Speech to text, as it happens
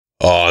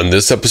On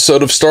this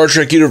episode of Star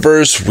Trek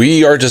Universe,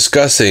 we are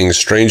discussing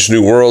Strange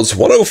New Worlds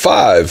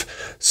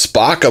 105,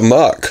 Spock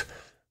Amok,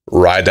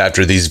 right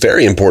after these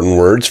very important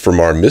words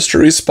from our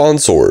mystery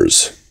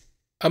sponsors.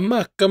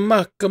 Amok,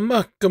 amok,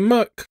 amok,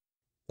 amok.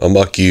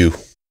 Amok you.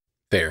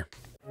 Fair.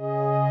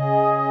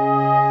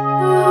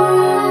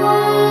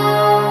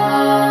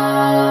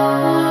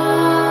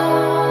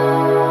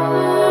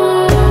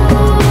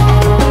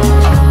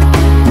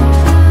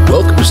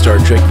 Welcome to Star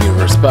Trek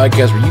Universe, the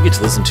podcast where you get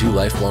to listen to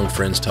lifelong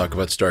friends talk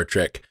about Star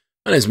Trek.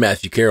 My name is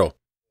Matthew Carroll.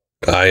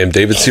 I am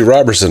David C.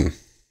 Robertson.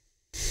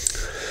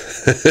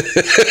 I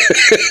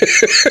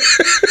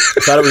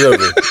thought it was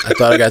over. I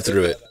thought I got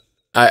through it.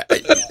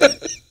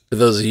 For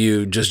those of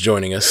you just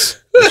joining us,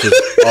 which is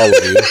all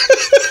of you,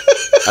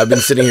 I've been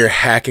sitting here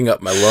hacking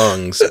up my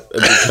lungs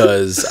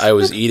because I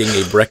was eating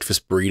a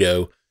breakfast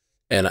burrito,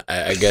 and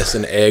I guess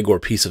an egg or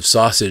piece of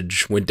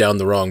sausage went down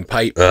the wrong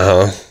pipe.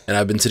 And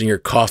I've been sitting here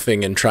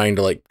coughing and trying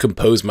to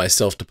compose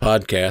myself to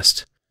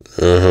podcast.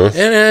 And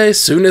as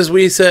soon as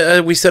we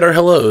said our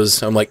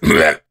hellos, I'm like,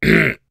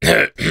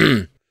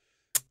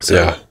 so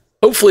Yeah.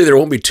 Hopefully there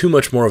won't be too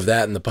much more of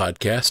that in the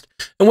podcast.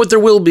 And what there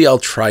will be, I'll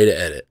try to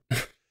edit.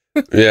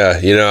 Yeah,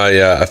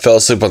 I fell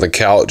asleep on the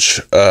couch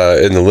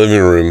in the living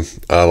room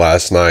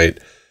last night,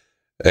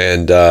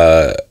 and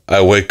I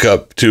wake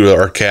up to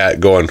our cat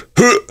going,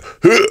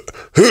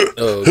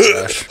 Oh,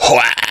 gosh.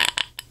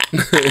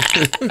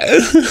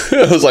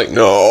 I was like,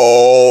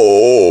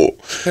 no.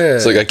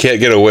 It's like I can't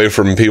get away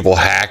from people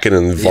hacking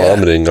and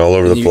vomiting all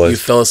over the place. You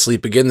fell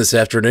asleep again this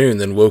afternoon,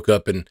 then woke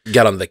up and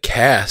got on the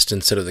cast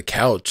instead of the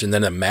couch, and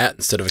then a mat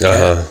instead of a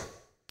cat.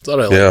 It's a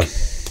lot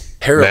of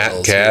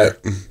parallels.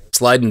 Mat, cat.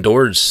 Sliding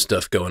doors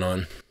stuff going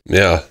on.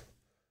 Yeah.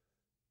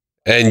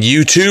 And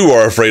you too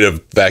are afraid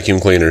of vacuum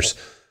cleaners.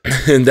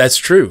 And that's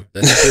true.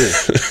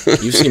 That's true.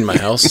 You've seen my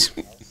house.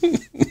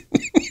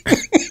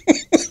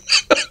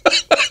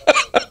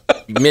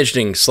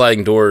 Mentioning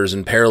sliding doors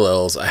and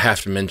parallels, I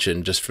have to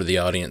mention, just for the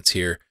audience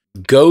here,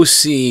 go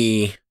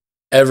see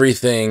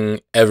Everything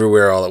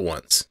Everywhere All at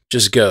Once.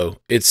 Just go.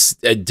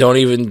 Don't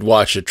even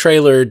watch a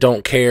trailer,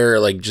 don't care,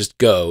 just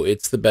go.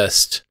 It's the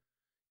best.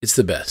 It's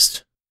the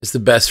best. It's the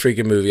best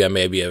freaking movie I've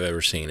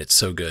ever seen. It's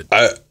so good.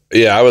 I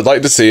would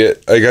like to see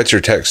it. I got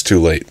your text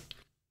too late.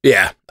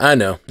 Yeah, I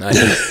know. I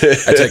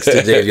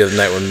texted Dave the other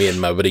night when me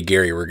and my buddy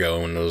Gary were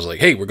going, and I was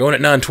like, hey, we're going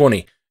at 9:20.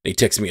 And he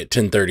texted me at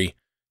 10:30.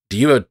 Do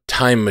you have a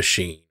time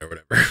machine or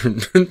whatever?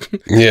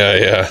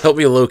 Yeah. Help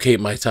me locate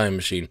my time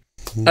machine.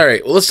 All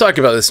right, well, let's talk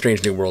about this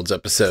Strange New Worlds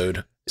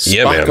episode.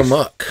 Spock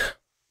Amok.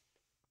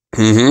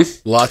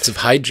 Lots of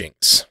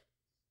hijinks.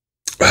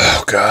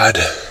 Oh, God.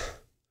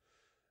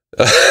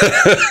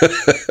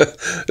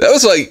 That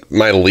was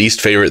my least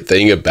favorite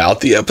thing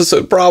about the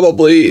episode,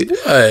 probably.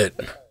 What?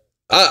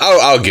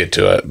 I'll get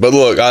to it. But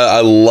look,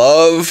 I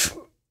love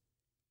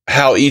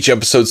how each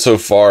episode so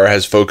far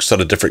has focused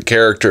on a different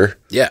character.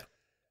 Yeah.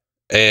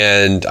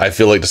 And I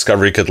feel like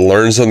Discovery could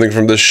learn something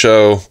from this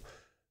show.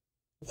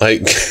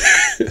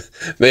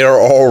 They are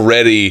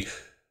already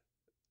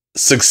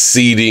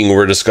succeeding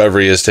where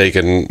Discovery has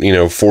taken,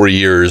 4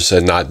 years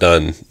and not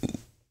done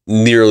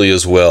nearly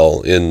as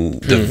well in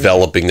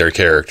developing their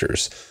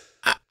characters.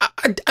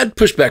 I'd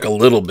push back a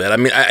little bit. I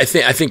mean, I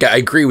think I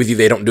agree with you.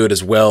 They don't do it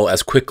as well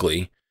as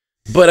quickly.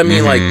 But I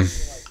mean,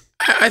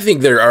 I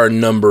think there are a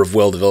number of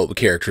well-developed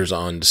characters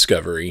on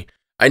Discovery.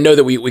 I know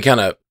that we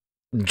kind of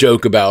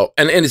joke about,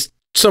 and it's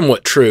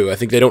somewhat true. I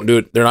think they're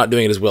not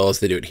doing it as well as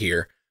they do it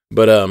here.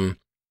 But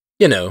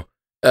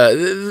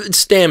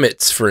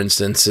Stamets, for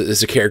instance,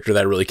 is a character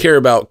that I really care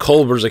about.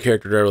 Culber's a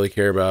character that I really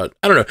care about.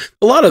 I don't know.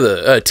 A lot of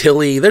the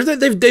Tilly,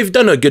 they've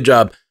done a good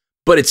job,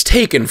 but it's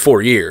taken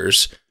 4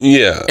 years.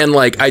 Yeah, and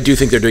I do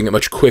think they're doing it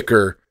much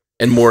quicker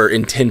and more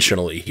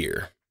intentionally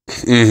here.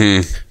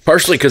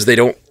 Partially because they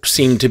don't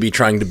seem to be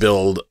trying to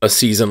build a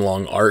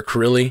season-long arc.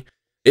 Really,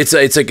 it's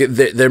like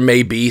there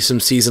may be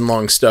some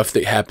season-long stuff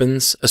that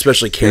happens,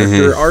 especially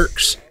character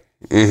arcs.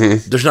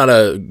 There's not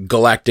a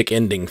galactic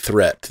ending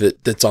threat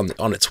that's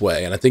on its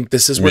way, and I think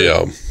this is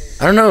where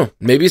I don't know.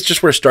 Maybe it's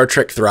just where Star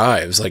Trek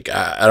thrives.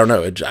 I don't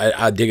know.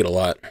 I dig it a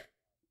lot.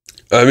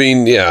 I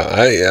mean, yeah,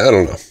 I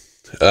don't know.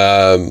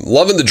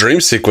 Loving the dream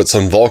sequence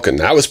on Vulcan.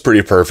 That was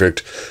pretty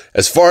perfect.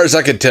 As far as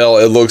I could tell,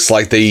 it looks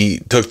like they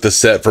took the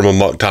set from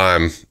Amok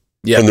Time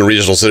from the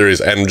original series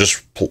and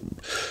just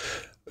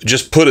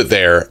put it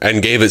there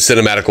and gave it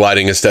cinematic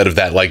lighting instead of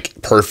that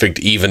perfect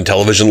even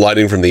television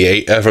lighting from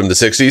the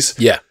 60s.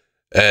 Yeah.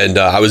 And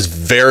I was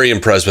very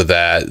impressed with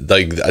that.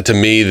 To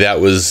me, that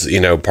was,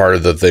 part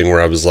of the thing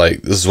where I was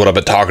like, this is what I've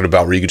been talking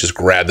about, where you could just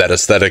grab that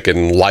aesthetic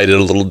and light it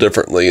a little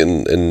differently,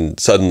 and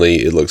suddenly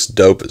it looks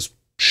dope as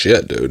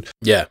shit, dude.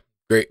 Yeah.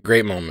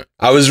 Great moment.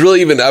 I was the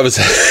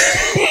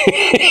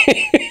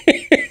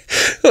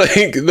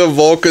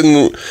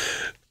Vulcan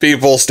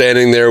people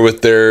standing there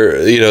with their,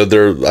 I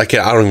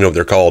don't even know what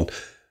they're called.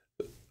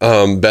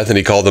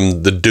 Bethany called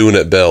them the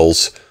Doonut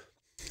Bells.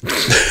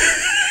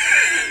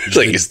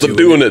 it's the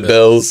doing it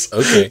bells.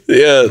 Okay.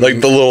 Yeah,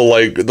 like the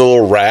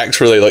little racks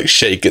where they like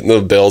shake it and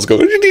the bells go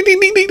ding ding ding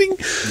ding ding.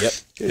 Yep.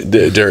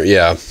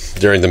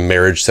 During the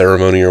marriage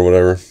ceremony or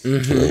whatever.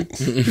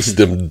 It's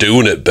them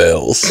doing it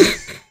bells.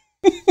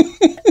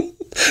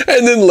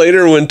 And then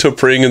later when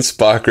T'Pring and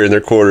Spock are in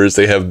their quarters,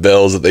 they have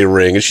bells that they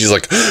ring, and she's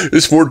like,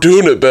 "It's more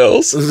doing it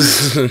bells."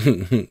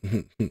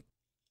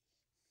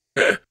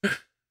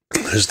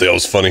 That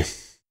was funny.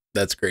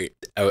 That's great.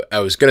 I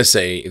was gonna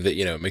say that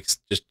it makes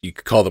you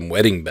could call them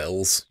wedding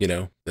bells.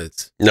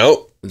 That's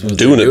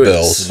doing it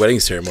bells,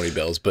 wedding ceremony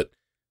bells. But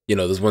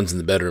those ones in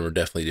the bedroom are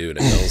definitely doing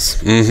it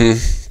bells.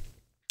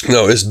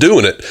 No, it's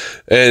doing it,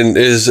 and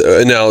is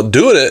now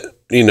doing it.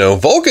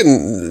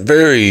 Vulcan,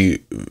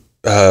 very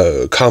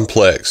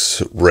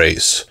complex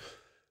race.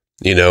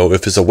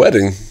 If it's a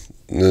wedding,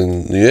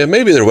 then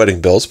maybe they're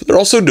wedding bells, but they're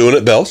also doing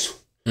it bells.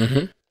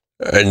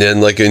 And then,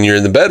 like, when you're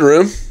in the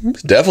bedroom,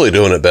 it's definitely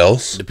doing it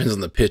bells. Depends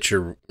on the pitch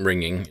you're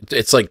ringing.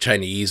 It's like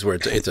Chinese, where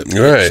it's a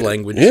pitch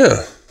language.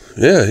 Yeah.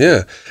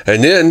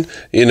 And then,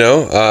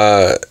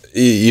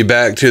 you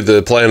back to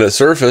the planet's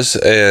surface,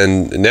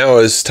 and now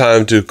it's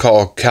time to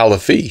call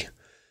Caliphie.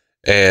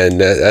 And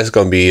that's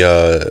going to be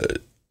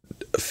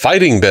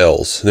fighting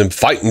bells, them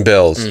fighting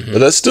bells. But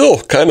that's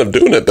still kind of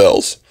doing it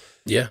bells.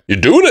 Yeah.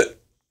 You're doing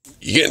it.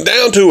 You're getting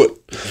down to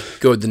it.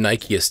 Go with the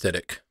Nike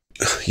aesthetic.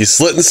 You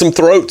slitting some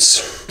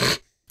throats.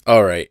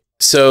 All right.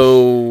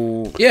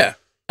 So yeah,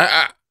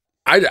 I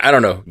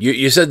don't know.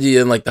 You said you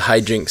didn't like the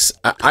hijinks.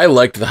 I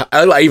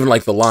even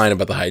liked the line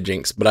about the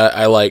hijinks, but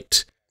I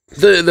liked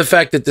the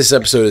fact that this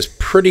episode is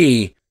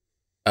pretty.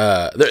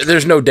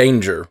 There's no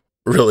danger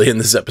really in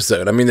this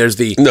episode. I mean, there's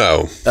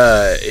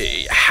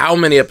how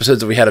many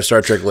episodes have we had of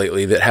Star Trek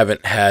lately that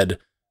haven't had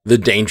the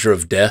danger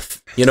of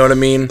death? You know what I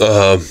mean?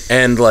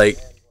 And like.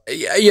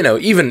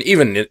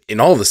 Even in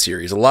all the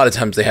series, a lot of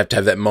times they have to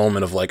have that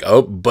moment of like,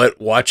 oh, but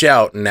watch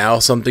out. Now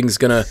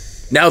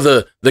now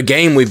the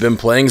game we've been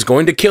playing is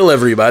going to kill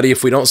everybody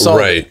if we don't solve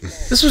it.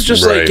 This was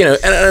just like, and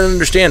I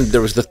understand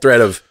there was the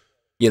threat of,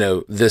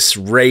 this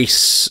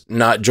race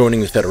not joining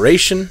the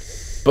Federation,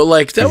 but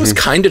like that was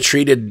kind of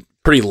treated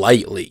pretty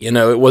lightly.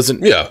 It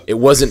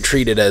wasn't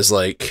treated as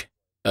like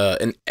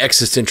an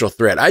existential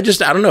threat. I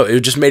don't know.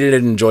 It just made it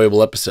an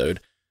enjoyable episode.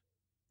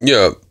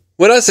 Yeah.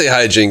 When I say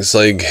hijinks,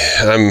 like,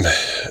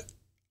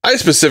 I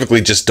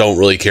specifically just don't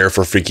really care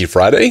for Freaky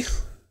Friday,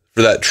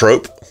 for that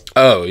trope.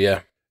 Oh,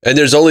 yeah. And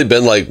there's only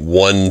been, like,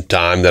 one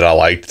time that I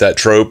liked that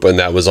trope, and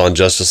that was on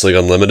Justice League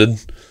Unlimited.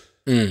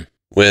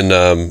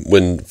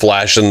 When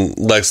Flash and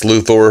Lex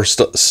Luthor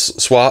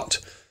swapped,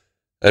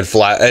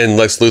 and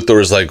Lex Luthor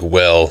was like,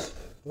 well,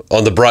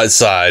 on the bright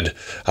side,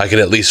 I can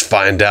at least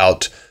find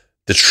out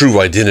the true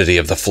identity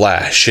of the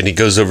Flash. And he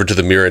goes over to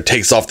the mirror and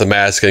takes off the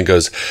mask and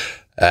goes...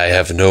 I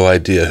have no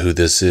idea who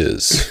this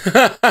is.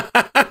 That's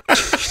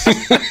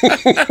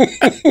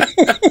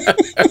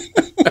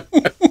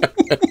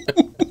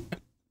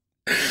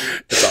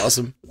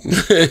awesome.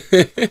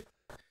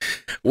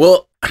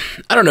 Well,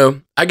 I don't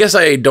know. I guess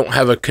I don't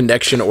have a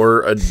connection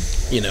or a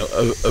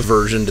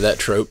aversion to that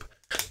trope.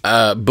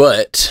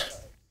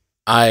 But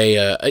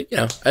I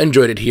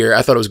enjoyed it here.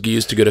 I thought it was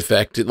used to good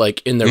effect,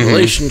 like in their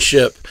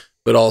relationship,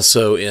 but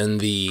also in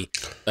the,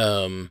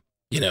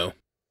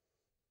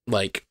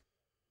 like,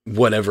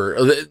 whatever,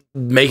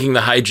 making the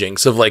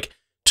hijinks of like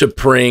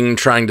T'Pring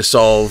trying to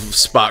solve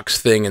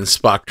Spock's thing and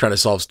Spock trying to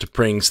solve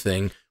T'Pring's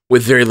thing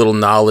with very little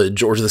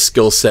knowledge or the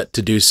skill set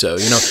to do so.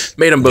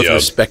 Made them both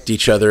respect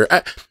each other.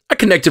 I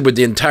connected with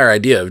the entire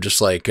idea of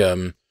just like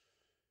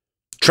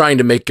trying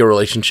to make a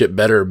relationship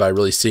better by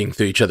really seeing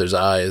through each other's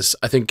eyes.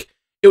 I think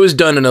it was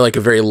done in a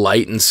very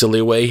light and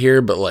silly way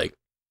here, but like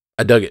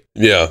I dug it.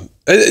 Yeah,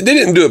 they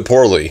didn't do it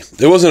poorly.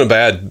 It wasn't a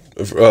bad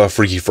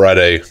Freaky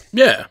Friday.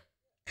 Yeah.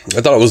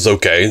 I thought it was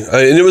okay.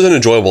 And it was an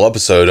enjoyable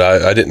episode.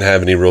 I didn't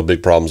have any real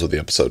big problems with the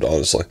episode,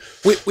 honestly.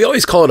 We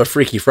always call it a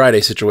Freaky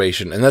Friday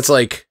situation, and that's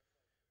like,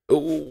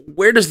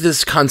 where does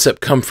this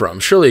concept come from?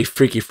 Surely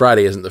Freaky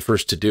Friday isn't the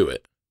first to do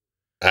it.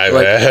 I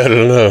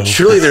don't know.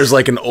 Surely there's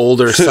like an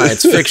older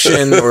science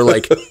fiction or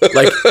like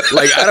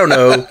I don't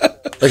know,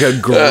 like a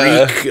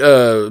Greek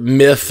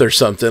myth or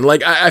something.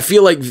 Like I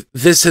feel like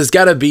this has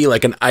got to be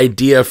like an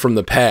idea from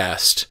the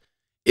past.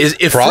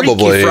 If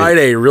Freaky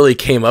Friday really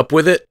came up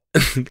with it,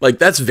 like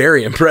that's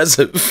very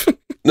impressive.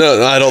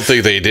 No, I don't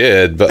think they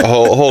did. But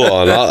hold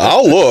on,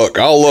 I'll look.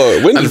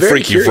 When did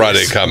Freaky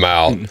Friday come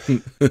out?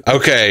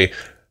 Okay.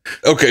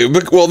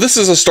 Well, this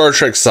is a Star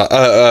Trek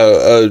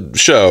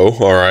show.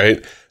 All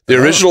right.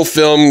 The original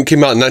film came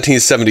out in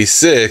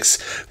 1976,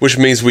 which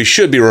means we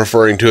should be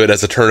referring to it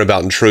as a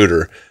Turnabout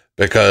Intruder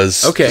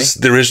because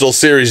the original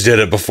series did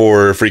it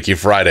before Freaky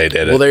Friday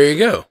did it. Well, there you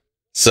go.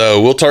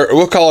 So we'll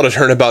call it a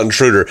Turnabout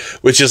Intruder,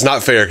 which is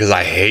not fair because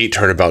I hate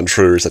Turnabout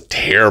Intruder. It's a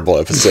terrible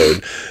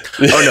episode.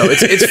 Oh no,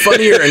 it's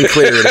funnier and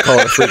clearer to call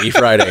it Freaky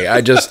Friday.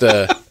 I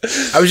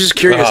was just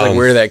curious,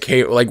 where that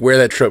came, where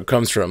that trope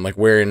comes from,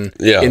 where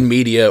in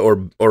media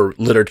or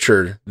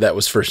literature that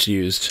was first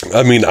used.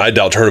 I mean, I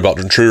doubt Turnabout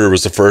Intruder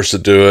was the first to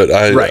do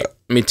it. Right.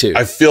 Me too.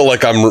 I feel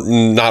like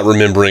I'm not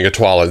remembering a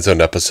Twilight Zone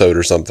episode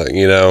or something,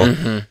 you know?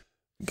 Mm-hmm.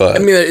 But I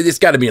mean, it's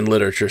got to be in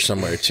literature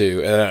somewhere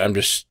too. And I'm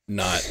just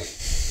not.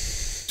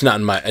 It's not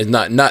in my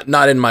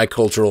not in my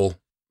cultural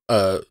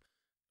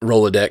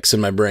Rolodex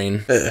in my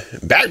brain.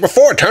 Back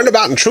before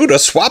Turnabout Intruder,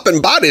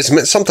 swapping bodies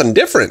meant something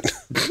different.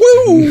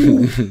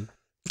 Woo!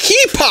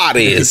 Key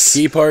parties.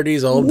 Key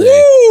parties all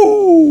day.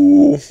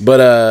 Woo!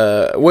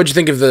 But what'd you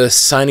think of the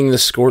Signing the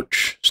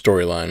Scorch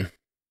storyline?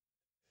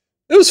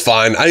 It was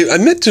fine. I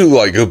meant to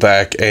like go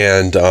back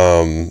and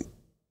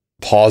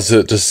pause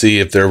it to see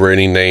if there were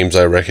any names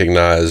I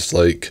recognized,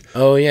 like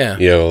oh yeah,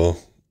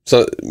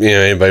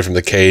 anybody from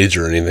the Cage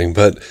or anything.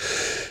 But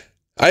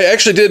I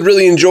actually did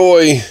really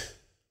enjoy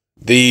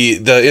the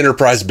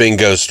Enterprise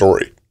Bingo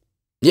story.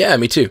 Yeah,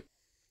 me too.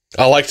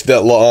 I liked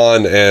that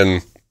La'an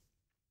and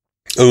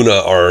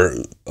Una are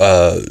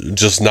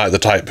just not the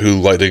type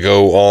who like to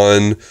go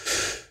on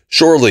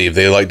shore leave.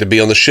 They like to be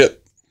on the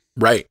ship.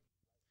 Right.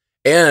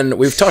 And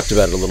we've talked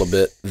about it a little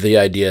bit, the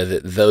idea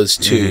that those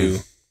two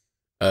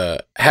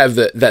have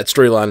that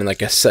storyline in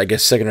like I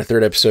guess second or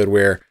third episode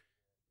where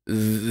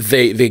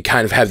they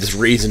kind of have this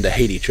reason to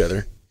hate each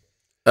other.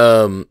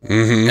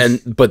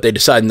 But they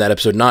decide in that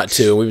episode not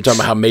to. We've been talking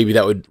about how maybe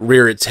that would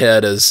rear its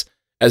head as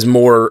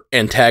more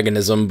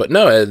antagonism, but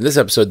no, in this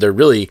episode they're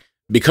really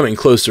becoming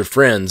closer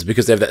friends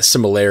because they have that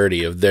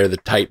similarity of they're the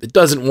type that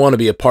doesn't want to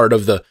be a part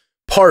of the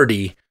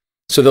party,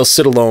 so they'll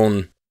sit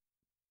alone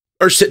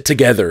or sit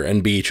together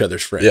and be each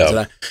other's friends. Yeah.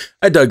 And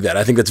I dug that.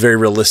 I think that's very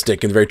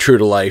realistic and very true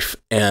to life.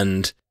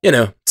 And,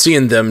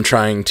 seeing them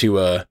trying to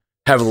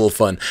have a little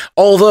fun.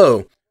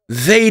 Although,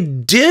 they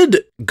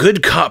did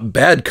good cop,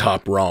 bad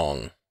cop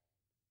wrong.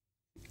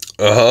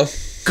 Uh-huh.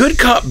 Good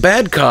cop,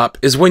 bad cop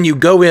is when you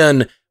go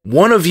in,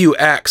 one of you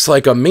acts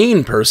like a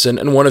mean person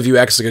and one of you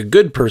acts like a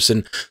good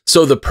person.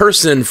 So the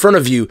person in front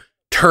of you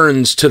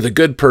turns to the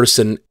good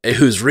person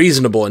who's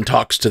reasonable and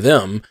talks to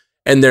them.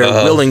 And they're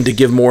willing to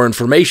give more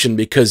information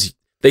because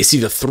they see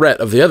the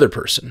threat of the other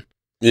person.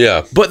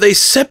 Yeah. But they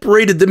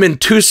separated them in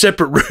two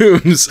separate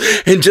rooms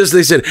and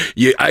they said,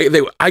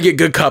 I get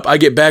good cop, I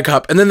get bad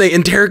cop. And then they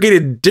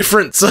interrogated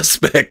different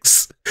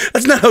suspects.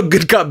 That's not how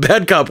good cop,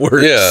 bad cop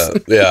works.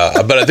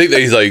 Yeah. But I think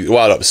they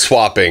wound up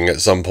swapping at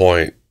some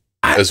point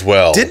as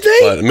well. Did they?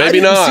 But maybe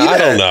not. I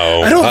don't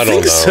know. I don't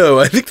think so.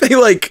 I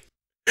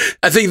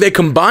think they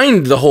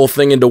combined the whole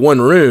thing into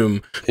one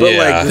room, but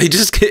I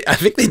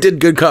think they did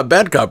good cop,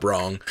 bad cop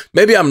wrong.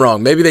 Maybe I'm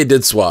wrong. Maybe they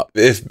did swap.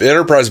 If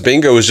Enterprise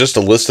Bingo is just a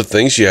list of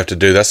things you have to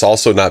do, that's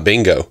also not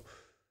bingo.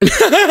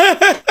 It's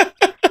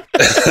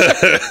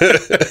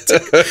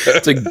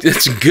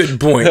a good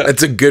point.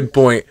 That's a good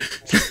point.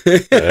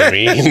 I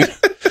mean,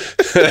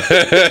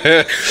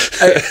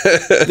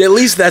 at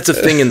least that's a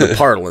thing in the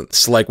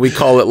parlance. Like we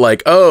call it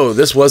like, oh,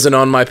 this wasn't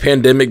on my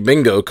pandemic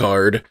bingo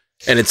card.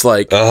 And it's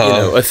like,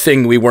 a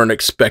thing we weren't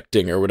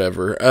expecting or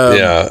whatever.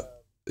 Yeah.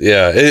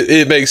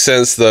 It makes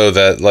sense, though,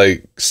 that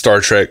like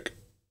Star Trek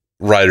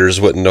writers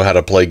wouldn't know how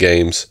to play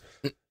games.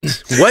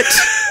 What?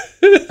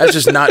 That's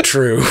just not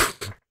true.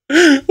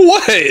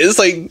 What? It's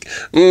like,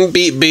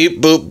 beep,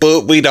 beep, boop,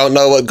 boop. We don't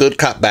know what good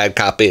cop, bad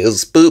cop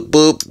is. Boop,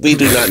 boop. We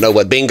do not know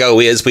what bingo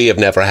is. We have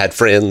never had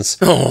friends.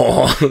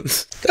 Oh,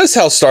 that's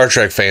how Star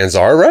Trek fans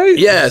are, right?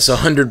 Yes,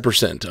 100%.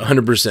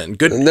 100%.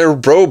 Good. And they're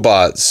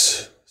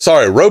robots.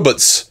 Sorry,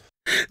 robots.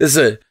 This is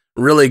a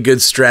really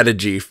good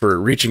strategy for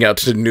reaching out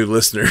to new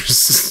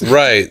listeners.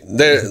 Right.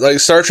 They're like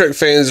Star Trek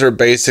fans are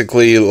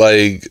basically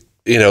like,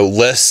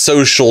 less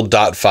social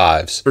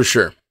 .5s. For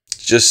sure.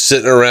 Just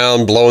sitting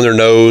around, blowing their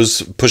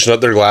nose, pushing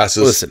up their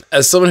glasses. Listen,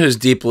 as someone who's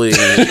deeply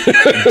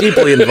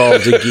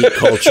involved in geek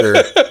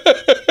culture,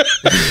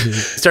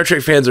 Star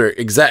Trek fans are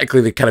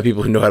exactly the kind of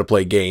people who know how to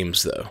play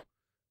games, though.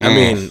 I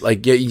mean,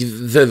 like,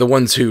 they're the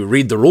ones who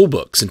read the rule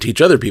books and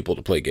teach other people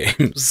to play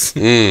games.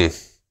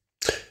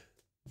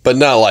 But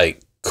not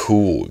like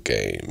cool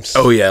games.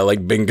 Oh yeah,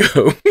 like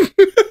bingo.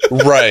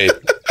 Right.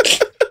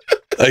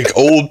 Like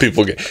old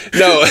people game.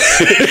 No.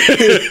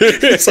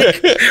 It's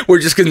like we're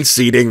just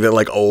conceding that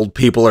like old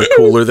people are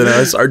cooler than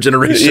us. Our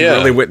generation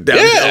really went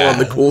downhill on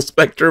the cool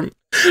spectrum.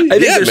 I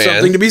think there's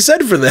something to be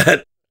said for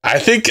that. I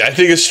think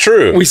it's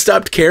true. We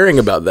stopped caring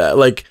about that.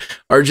 Like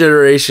our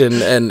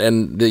generation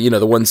and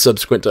the ones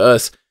subsequent to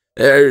us,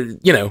 I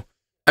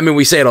mean,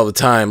 we say it all the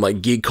time,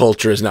 like geek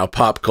culture is now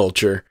pop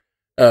culture.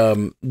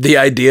 The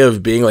idea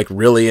of being like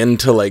really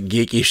into like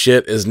geeky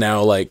shit is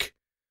now like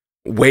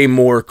way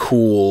more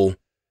cool,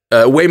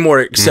 way more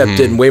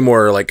accepted and way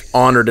more like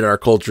honored in our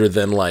culture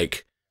than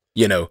like,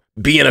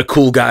 being a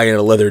cool guy in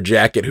a leather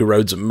jacket who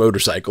rides a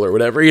motorcycle or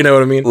whatever. You know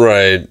what I mean?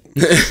 Right.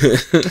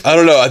 I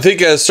don't know. I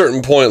think at a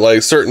certain point,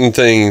 like certain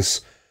things,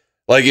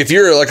 like if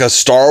you're like a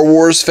Star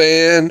Wars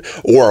fan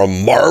or a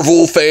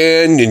Marvel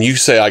fan and you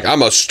say like,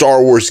 I'm a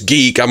Star Wars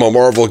geek, I'm a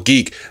Marvel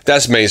geek,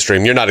 that's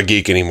mainstream. You're not a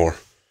geek anymore.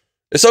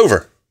 It's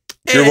over.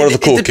 You're one of the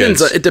cool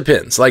kids. It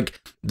depends. Like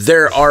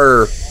there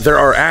are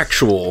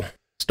actual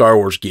Star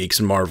Wars geeks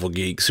and Marvel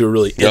geeks who are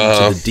really into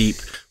the deep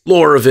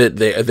lore of it.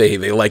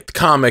 They like the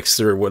comics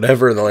or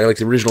whatever. They like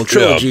the original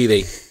trilogy.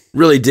 They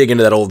really dig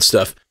into that old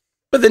stuff.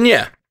 But then,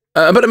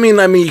 But I mean,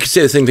 you could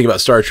say the same thing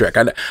about Star Trek.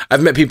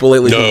 I've met people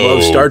lately who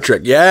love Star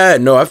Trek. Yeah,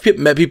 no, I've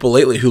met people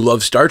lately who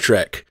love Star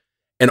Trek,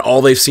 and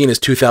all they've seen is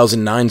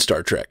 2009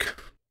 Star Trek.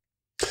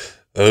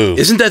 Oh,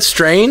 isn't that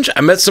strange?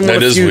 I met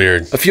someone a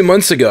few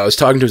months ago. I was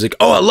talking to him. He's like,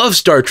 "Oh, I love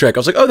Star Trek." I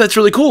was like, "Oh, that's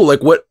really cool."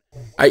 Like,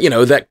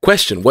 that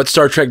question, what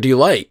Star Trek do you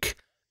like?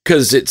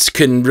 Because it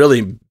can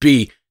really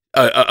be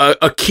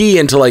a key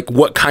into like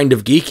what kind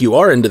of geek you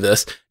are into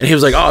this. And he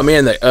was like, "Oh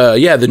man,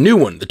 the new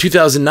one, the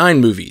 2009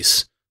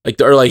 movies." He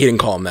didn't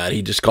call them that.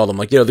 He just called them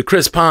the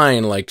Chris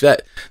Pine, like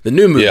that, the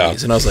new movies. Yeah.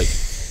 And I was like,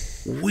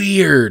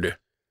 weird.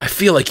 I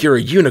feel like you're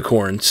a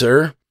unicorn,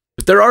 sir.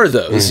 But there are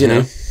those,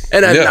 And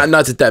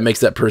not that makes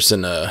that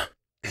person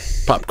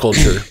pop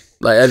culture.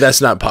 Like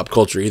that's not pop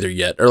culture either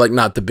yet, or like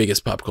not the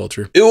biggest pop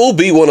culture. It will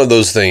be one of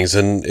those things,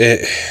 and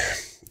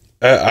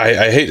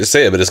I hate to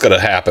say it, but it's going to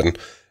happen.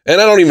 And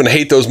I don't even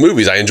hate those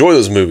movies. I enjoy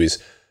those movies.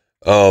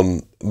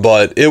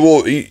 But it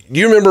will.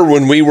 You remember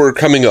when we were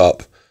coming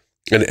up?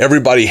 And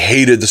everybody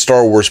hated the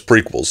Star Wars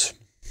prequels.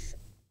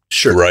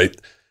 Sure. Right.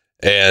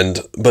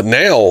 But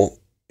now,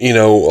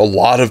 a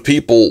lot of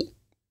people.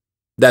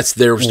 That's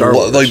their Star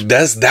Wars. Like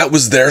that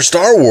was their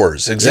Star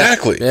Wars.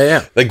 Exactly.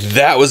 Yeah. Like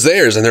that was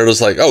theirs. And they're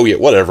just like, oh yeah,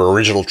 whatever.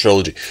 Original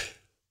trilogy.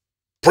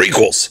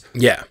 Prequels.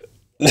 Yeah.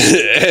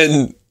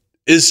 And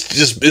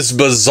it's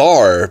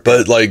bizarre.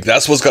 But like,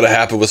 that's what's going to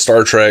happen with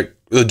Star Trek,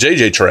 the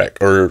JJ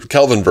Trek or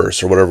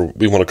Kelvinverse or whatever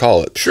we want to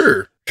call it.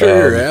 Sure.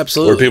 Sure,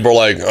 absolutely. Where people are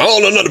like, I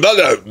don't know nothing about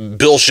that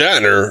Bill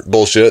Shatner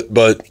bullshit,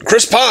 but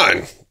Chris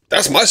Pine,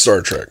 that's my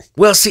Star Trek.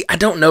 Well, see, I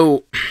don't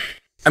know.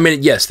 I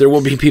mean, yes, there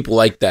will be people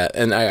like that,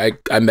 and I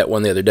met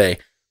one the other day,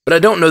 but I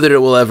don't know that it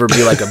will ever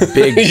be like a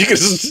big. You can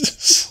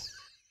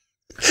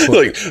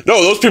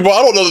no, those people.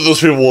 I don't know that those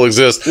people will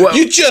exist. Well,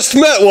 you just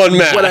met one,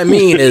 Matt. What I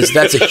mean is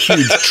that's a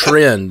huge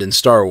trend in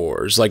Star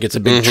Wars. Like it's a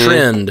big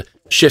trend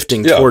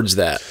shifting towards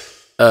that.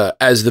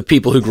 As the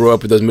people who grew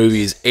up with those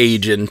movies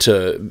age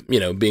into,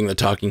 being the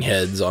talking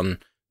heads on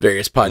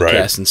various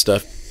podcasts and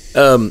stuff.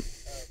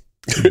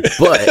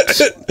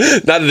 But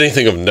not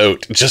anything of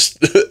note,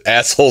 just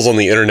assholes on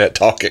the internet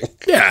talking.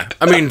 Yeah.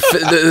 I mean,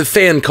 the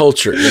fan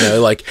culture,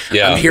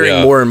 I'm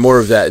hearing more and more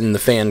of that in the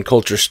fan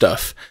culture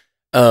stuff.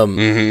 But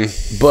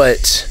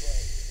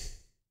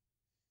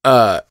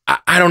I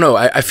don't know.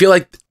 I feel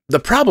like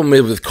the problem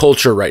with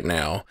culture right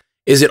now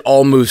is it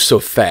all moves so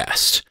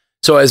fast.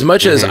 So as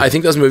much as I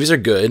think those movies are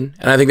good,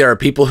 and I think there are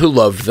people who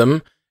loved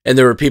them, and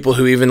there were people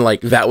who even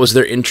that was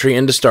their entry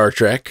into Star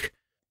Trek.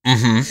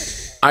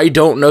 I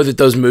don't know that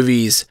those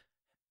movies,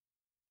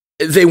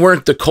 they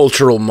weren't the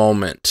cultural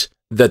moment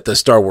that the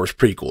Star Wars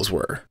prequels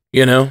were,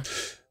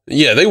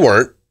 Yeah, they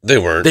weren't. They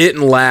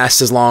didn't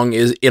last as long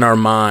as in our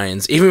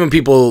minds. Even when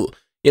people,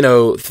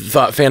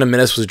 thought Phantom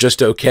Menace was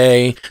just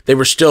okay, they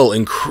were still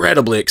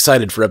incredibly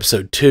excited for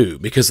episode 2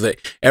 because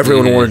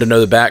everyone wanted to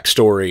know the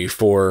backstory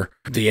for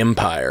the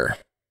Empire.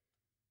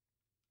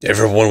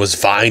 Everyone was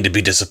vying to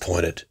be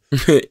disappointed.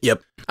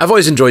 Yep. I've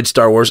always enjoyed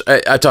Star Wars.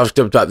 I talked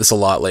about this a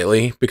lot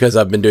lately because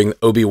I've been doing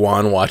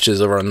Obi-Wan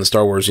watches over on the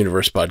Star Wars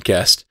Universe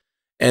podcast.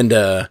 And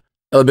I've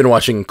been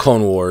watching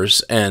Clone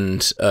Wars,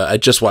 and I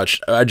just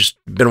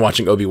been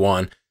watching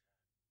Obi-Wan.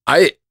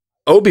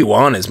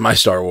 Obi-Wan is my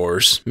Star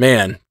Wars.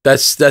 Man,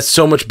 that's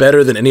so much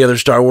better than any other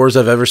Star Wars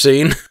I've ever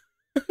seen.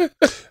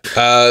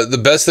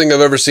 The best thing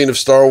I've ever seen of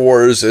Star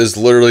Wars is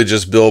literally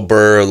just Bill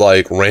Burr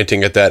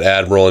ranting at that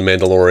admiral in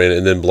Mandalorian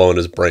and then blowing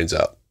his brains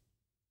out.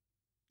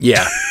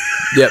 Yeah.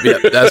 Yep.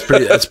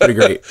 That's pretty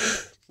great.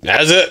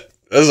 That's it.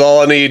 That's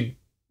all I need.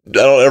 I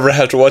don't ever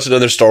have to watch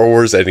another Star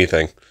Wars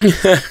anything.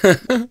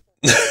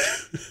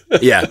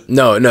 Yeah.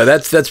 No,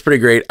 that's pretty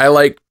great. I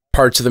like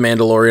parts of the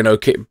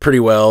Mandalorian pretty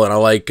well, and I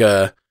like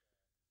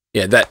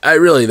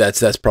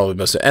that's probably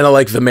most of it. And I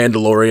like the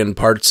Mandalorian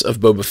parts of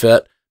Boba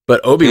Fett. But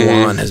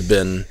Obi-Wan has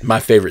been my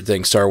favorite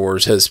thing Star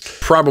Wars has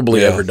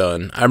probably ever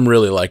done. I'm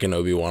really liking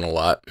Obi-Wan a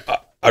lot.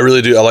 I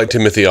really do. I like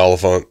Timothy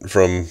Oliphant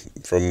from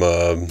from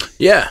The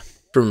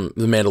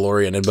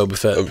Mandalorian and Boba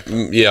Fett.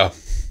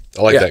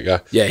 I like that guy.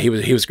 Yeah, he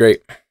was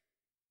great.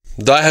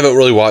 I haven't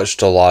really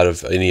watched a lot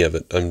of any of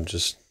it. I'm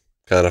just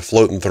kind of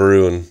floating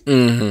through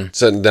and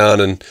sitting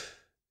down and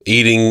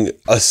eating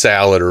a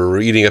salad or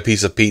eating a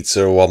piece of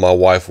pizza while my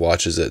wife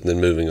watches it and then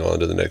moving on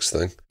to the next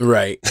thing.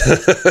 Right.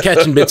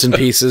 Catching bits and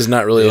pieces,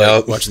 not really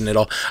watching it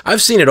all.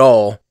 I've seen it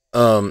all,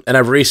 and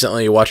I've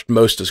recently watched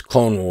most of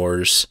Clone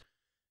Wars,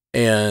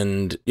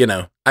 and,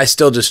 I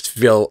still just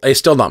feel, it's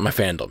still not my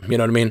fandom, you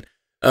know what I mean?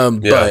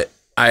 But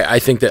I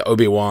think that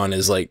Obi-Wan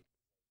is,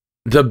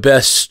 the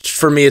best,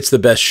 for me, it's the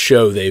best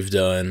show they've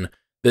done,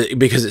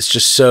 because it's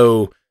just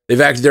so,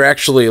 they're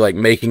actually,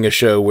 making a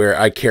show where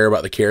I care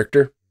about the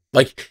character.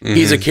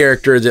 He's a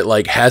character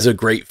that has a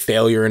great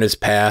failure in his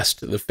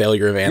past, the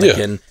failure of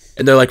Anakin,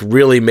 and they're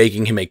really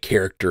making him a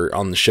character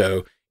on the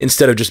show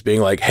instead of just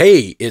being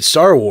hey, it's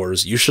Star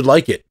Wars, you should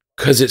like it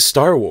because it's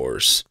Star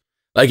Wars.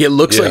 It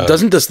looks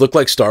doesn't this look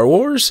like Star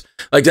Wars?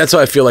 That's how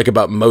I feel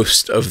about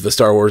most of the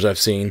Star Wars I've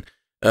seen.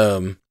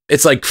 And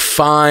It's like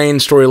fine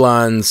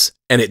storylines,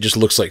 and it just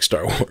looks like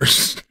Star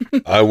Wars.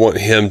 I want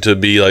him to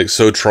be like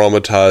so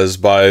traumatized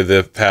by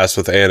the past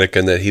with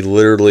Anakin that he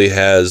literally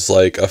has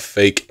like a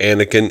fake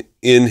Anakin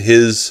in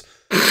his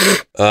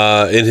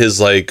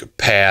like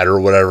pad or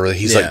whatever.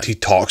 He's like, he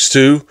talks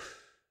to,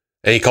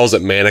 and he calls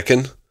it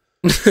mannequin.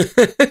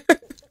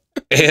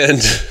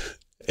 And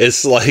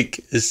it's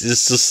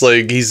just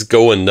like he's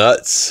going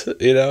nuts,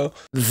 you know?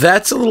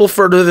 That's a little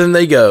further than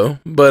they go,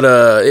 but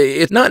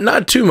it's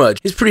not too much.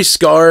 He's pretty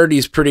scarred.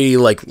 He's pretty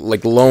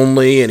like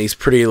lonely, and he's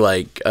pretty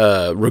like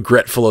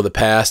regretful of the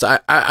past.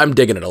 I'm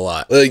digging it a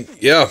lot.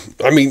 Yeah,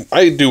 I mean,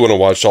 I do want to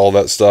watch all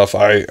that stuff.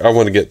 I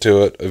want to get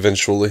to it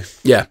eventually.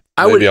 Yeah.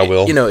 I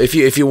will. You know, if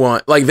you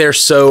want, like, they're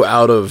so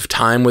out of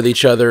time with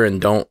each other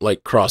and don't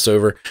like cross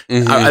over.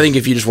 I think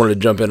if you just wanted to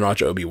jump in and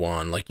watch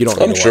Obi-Wan, like, you don't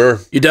need to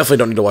watch, you definitely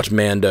don't need to watch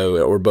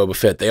Mando or Boba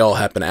Fett. They all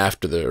happen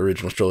after the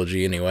original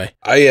trilogy anyway.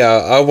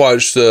 I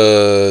watched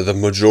the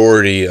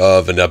majority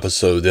of an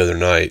episode the other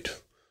night.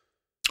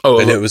 Oh,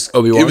 and it was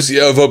Obi-Wan? It was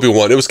of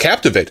Obi-Wan. It was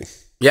captivating.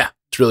 Yeah,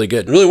 it's really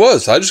good. It really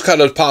was. I just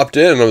kind of popped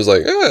in and I was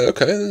like,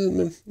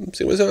 okay,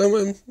 see what's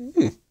going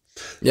on.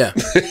 Yeah.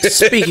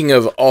 Speaking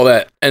of all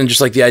that, and just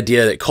like the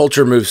idea that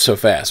culture moves so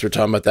fast, we're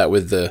talking about that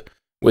with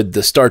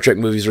the Star Trek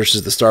movies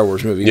versus the Star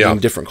Wars movies, being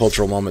different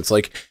cultural moments.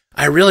 Like,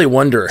 I really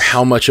wonder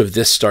how much of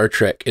this Star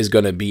Trek is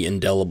going to be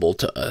indelible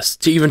to us,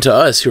 even to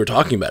us who are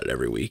talking about it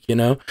every week. You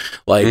know,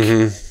 like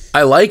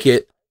I like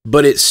it,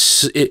 but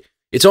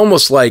it's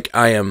almost like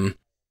I'm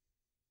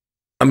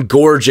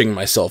gorging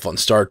myself on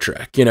Star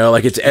Trek. You know,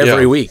 like it's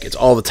every week, it's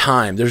all the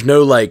time. There's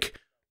no like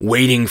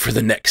waiting for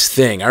the next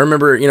thing. I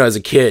remember, you know, as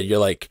a kid, you're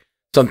like,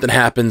 something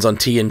happens on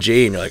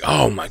TNG and you're like,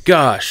 oh my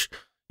gosh,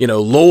 you know,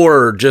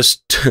 Lore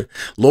just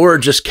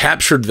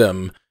captured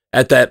them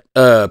at that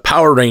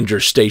Power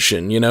Rangers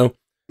station, you know?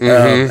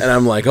 And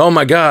I'm like, oh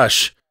my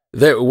gosh,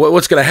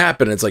 what's going to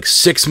happen? It's like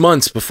 6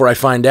 months before I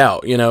find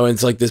out, you know? And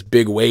it's like this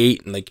big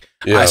wait. And like,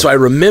 so I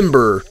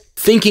remember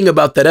thinking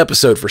about that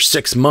episode for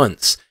 6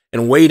 months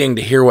and waiting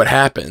to hear what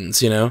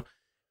happens, you know?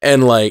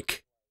 And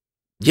like,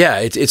 yeah,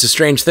 it's a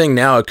strange thing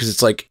now because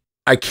it's like,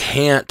 I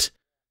can't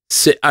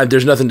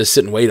there's nothing to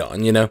sit and wait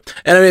on, you know?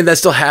 And I mean, that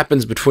still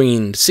happens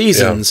between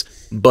seasons,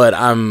 but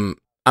I'm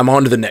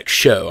on to the next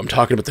show. I'm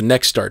talking about the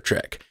next Star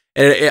Trek.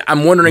 And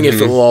I'm wondering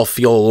if it will all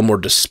feel a little more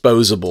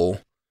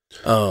disposable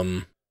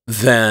than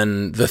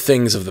the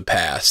things of the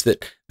past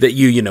that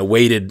you know,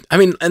 waited. I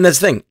mean, and that's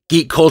the thing,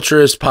 geek culture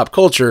is pop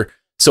culture.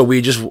 So we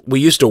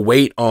used to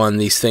wait on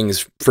these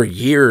things for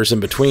years in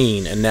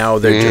between. And now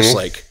they're just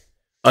like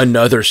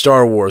another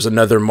Star Wars,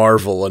 another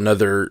Marvel,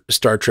 another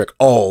Star Trek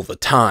all the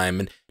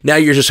time. And now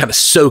you're just kind of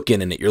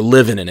soaking in it. You're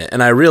living in it.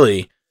 And I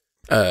really,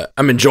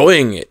 I'm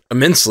enjoying it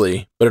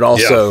immensely, but it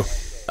also,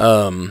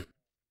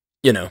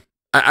 you know,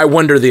 I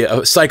wonder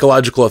the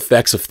psychological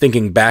effects of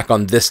thinking back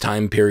on this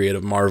time period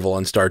of Marvel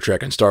and Star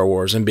Trek and Star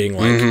Wars and being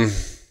like,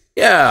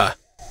 yeah,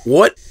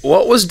 what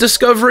was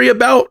Discovery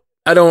about?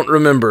 I don't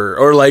remember.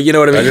 Or like, you know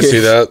what I mean? I can see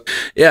that.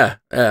 Yeah.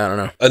 I don't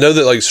know. I know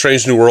that like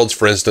Strange New Worlds,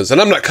 for instance, and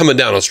I'm not coming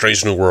down on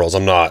Strange New Worlds.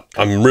 I'm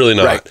really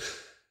not. Right.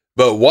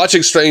 But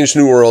watching Strange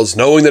New Worlds,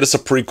 knowing that it's a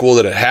prequel,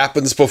 that it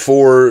happens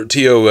before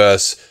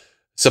TOS,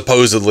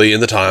 supposedly in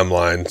the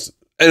timeline,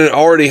 and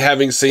already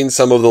having seen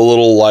some of the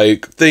little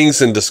like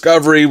things in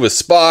Discovery with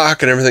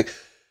Spock and everything,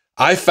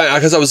 I found,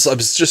 because I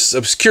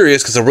was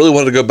curious because I really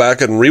wanted to go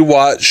back and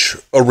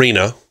rewatch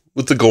Arena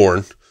with the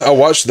Gorn. I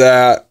watched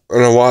that,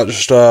 and I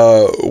watched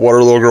What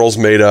Are Little Girls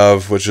Made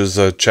Of, which is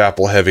a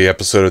Chapel heavy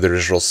episode of the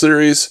original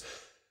series.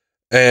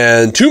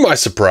 And to my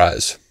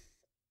surprise,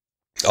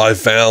 I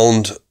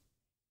found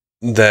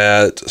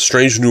that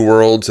Strange New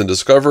Worlds and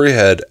Discovery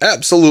had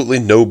absolutely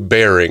no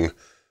bearing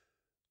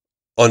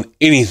on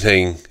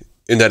anything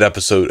in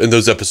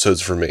those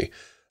episodes for me.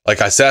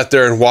 Like, I sat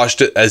there and watched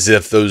it as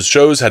if those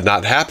shows had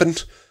not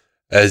happened,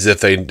 as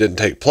if they didn't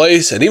take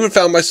place, and even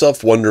found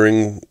myself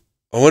wondering,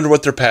 I wonder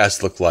what their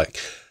past looked like.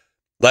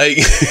 Like,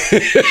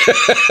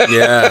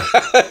 yeah,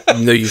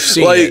 no, you've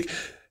seen like, it.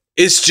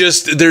 It's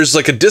just, there's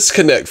like a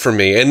disconnect for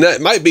me. And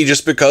that might be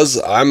just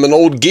because I'm an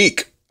old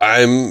geek.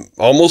 I'm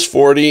almost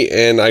 40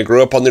 and I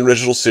grew up on the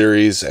original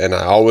series, and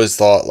I always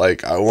thought,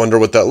 like, I wonder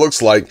what that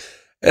looks like.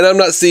 And I'm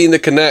not seeing the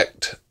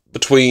connect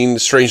between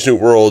Strange New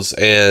Worlds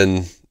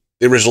and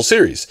the original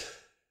series.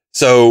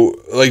 So,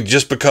 like,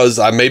 just because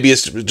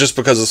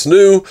it's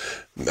new,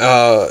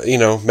 you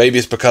know, maybe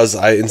it's because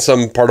in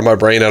some part of my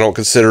brain, I don't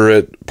consider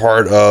it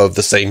part of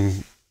the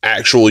same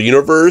actual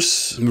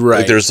universe. Right.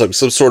 Like, there's like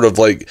some sort of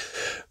like,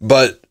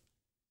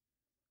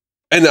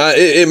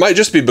 it might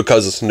just be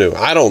because it's new.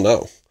 I don't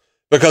know.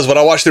 Because when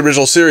I watch the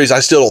original series,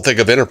 I still don't think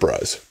of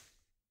Enterprise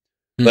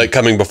like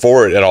coming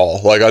before it at all.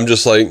 Like, I'm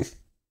just like,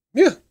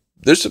 yeah,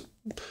 because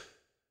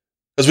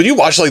when you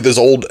watch like those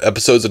old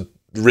episodes of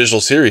the original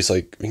series,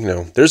 like, you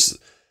know,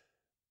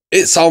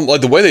 it's all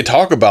like the way they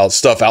talk about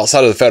stuff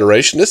outside of the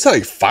Federation. It's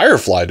like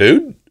Firefly,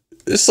 dude.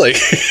 It's like,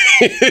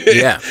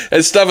 yeah,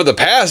 and stuff in the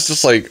past.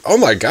 Just like, oh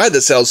my God,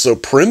 that sounds so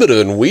primitive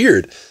and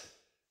weird.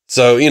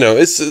 So,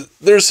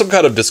 there's some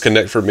kind of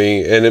disconnect for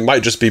me, and it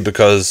might just be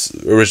because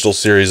original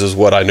series is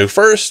what I knew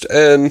first,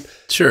 and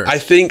sure, I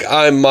think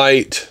I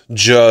might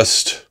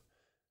just...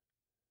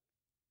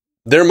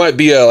 There might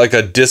be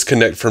a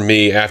disconnect for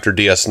me after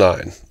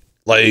DS9.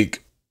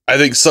 Like, I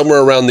think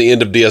somewhere around the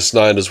end of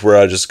DS9 is where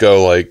I just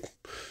go, like,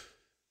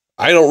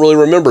 I don't really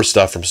remember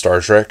stuff from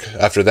Star Trek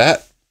after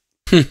that.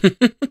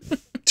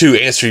 To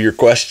answer your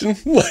question,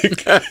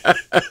 like...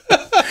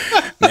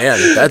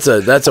 Man, that's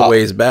a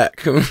ways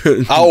back.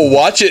 I'll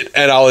watch it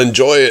and I'll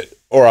enjoy it,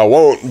 or I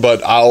won't.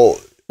 But I'll.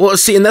 Well,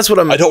 see, and that's what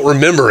I don't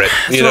remember it.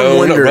 I'm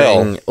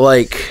wondering.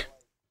 Like,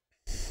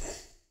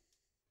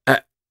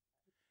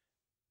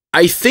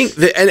 I think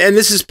that, and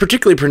this is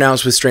particularly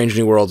pronounced with Strange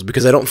New Worlds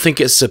because I don't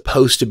think it's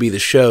supposed to be the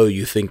show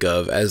you think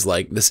of as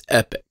like this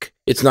epic.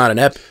 It's not an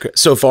epic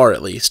so far,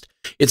 at least.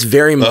 It's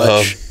very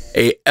much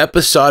a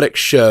episodic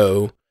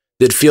show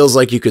that feels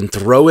like you can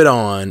throw it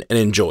on and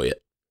enjoy it.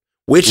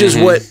 Which is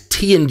what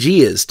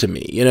TNG is to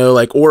me,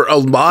 or a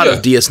lot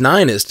of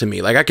DS9 is to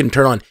me. Like, I can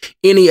turn on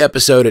any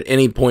episode at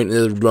any point in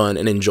the run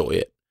and enjoy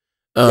it.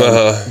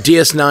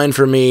 DS9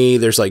 for me,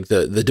 there's like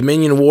the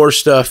Dominion War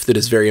stuff that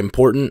is very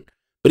important.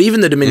 But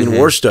even the Dominion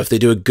War stuff, they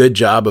do a good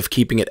job of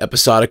keeping it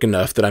episodic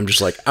enough that I'm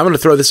just like, I'm going to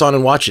throw this on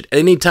and watch it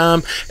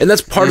anytime. And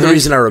that's part of the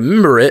reason I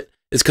remember it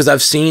is because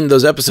I've seen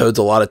those episodes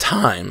a lot of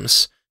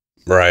times.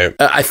 Right.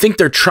 I think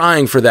they're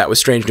trying for that with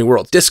Strange New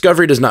Worlds.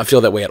 Discovery does not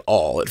feel that way at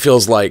all. It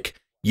feels like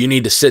you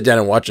need to sit down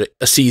and watch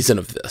a season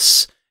of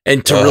this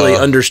and to really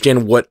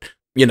understand what,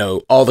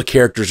 all the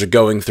characters are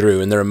going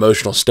through and their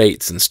emotional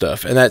states and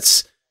stuff. And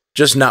that's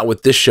just not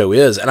what this show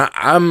is. And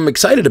I'm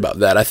excited about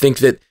that. I think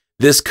that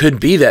this could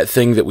be that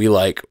thing that we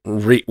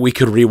we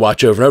could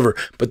rewatch over and over.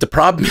 But the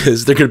problem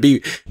is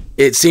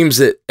it seems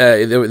that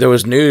there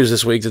was news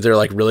this week that they're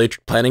like really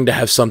planning to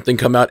have something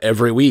come out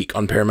every week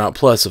on Paramount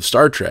Plus of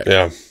Star Trek.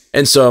 Yeah.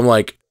 And so I'm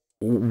like,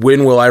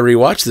 when will I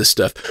rewatch this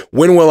stuff?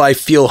 When will I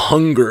feel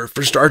hunger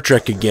for Star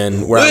Trek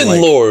again?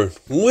 Lord,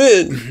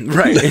 when?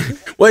 Right.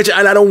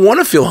 And I don't want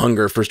to feel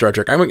hunger for Star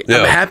Trek. I'm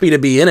happy to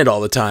be in it all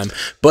the time,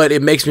 but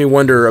it makes me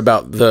wonder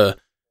about the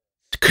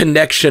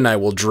connection I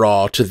will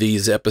draw to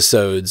these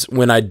episodes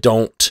when I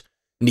don't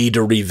need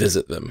to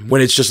revisit them.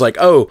 When it's just like,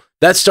 oh,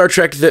 that's Star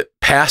Trek that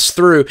passed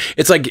through.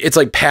 It's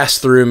like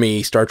passed through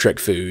me Star Trek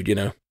food,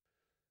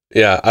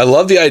 Yeah, I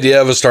love the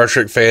idea of a Star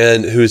Trek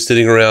fan who's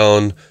sitting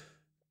around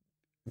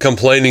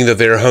complaining that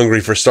they're hungry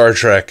for Star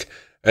Trek,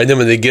 and then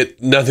when they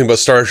get nothing but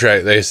Star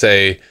Trek, they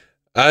say,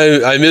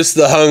 I miss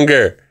the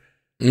hunger.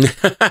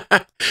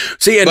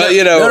 See,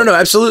 no,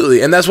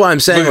 absolutely. And that's why I'm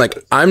saying,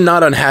 I'm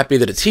not unhappy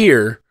that it's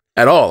here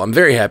at all. I'm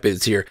very happy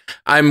it's here.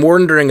 I'm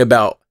wondering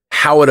about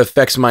how it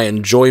affects my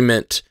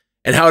enjoyment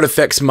and how it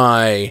affects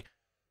my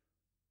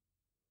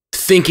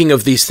thinking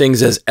of these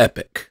things as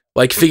epic.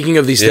 Like, thinking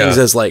of these things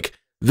as, like,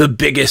 the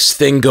biggest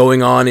thing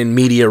going on in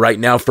media right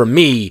now for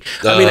me.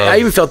 I mean, I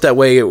even felt that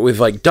way with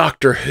like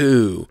Doctor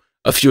Who,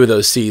 a few of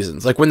those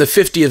seasons. Like when the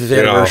 50th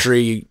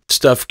anniversary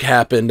stuff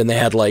happened and they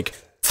had like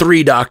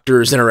 3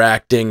 doctors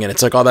interacting and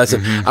it's like all that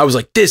stuff. I was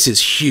like, this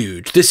is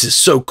huge. This is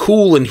so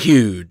cool and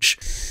huge.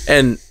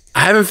 And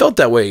I haven't felt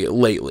that way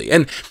lately.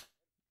 And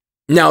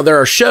now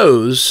there are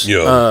shows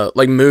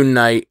like Moon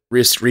Knight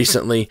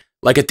recently.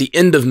 Like at the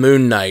end of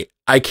Moon Knight,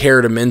 I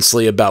cared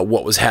immensely about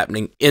what was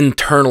happening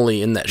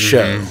internally in that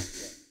show.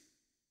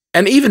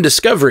 And even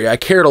Discovery, I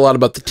cared a lot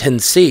about the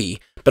 10C,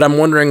 but I'm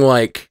wondering,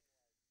 like,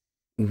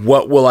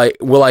 what will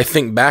I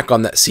think back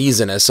on that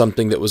season as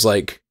something that was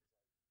like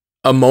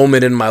a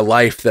moment in my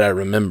life that I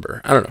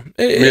remember? I don't know.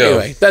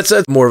 Anyway, that's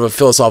more of a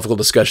philosophical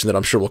discussion that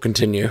I'm sure will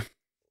continue.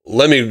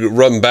 Let me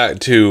run back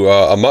to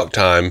Amok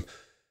time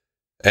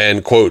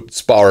and quote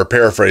Spock, or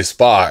paraphrase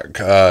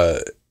Spock.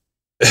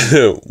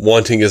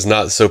 Wanting is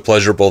not so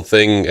pleasurable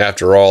thing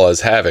after all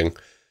as having.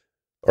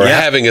 Or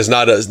having is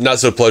not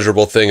so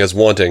pleasurable thing as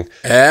wanting.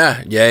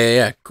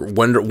 Yeah.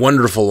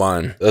 Wonderful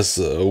line. That's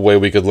the way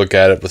we could look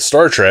at it with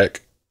Star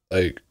Trek.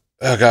 Like,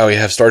 oh God, we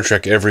have Star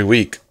Trek every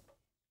week.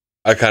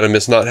 I kind of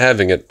miss not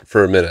having it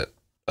for a minute.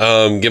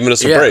 Giving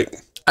us a break.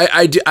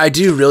 I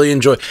do really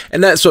enjoy,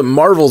 and that's what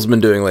Marvel's been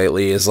doing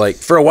lately. Is like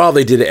for a while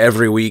they did it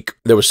every week.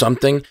 There was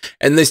something,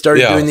 and they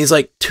started doing these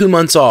like 2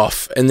 months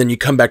off, and then you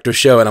come back to a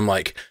show, and I'm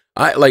like.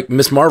 I like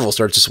Miss Marvel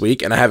starts this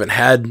week and I haven't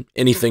had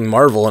anything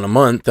Marvel in a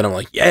month and I'm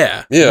like,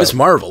 yeah. Miss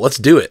Marvel, let's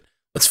do it.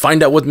 Let's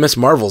find out what Miss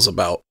Marvel's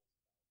about.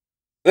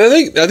 I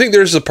think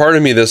there's a part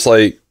of me that's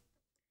like,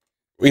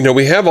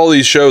 we have all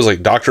these shows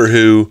like Doctor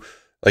Who,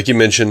 like you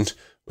mentioned,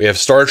 we have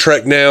Star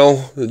Trek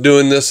now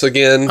doing this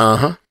again.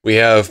 We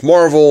have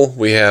Marvel,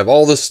 we have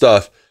all this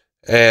stuff.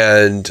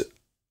 And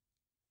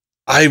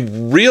I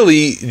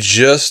really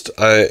just,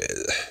 I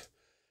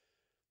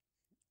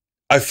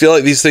feel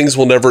like these things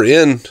will never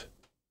end.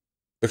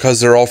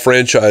 Because they're all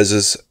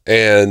franchises,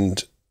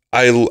 and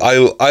I'm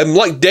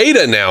like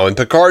Data now in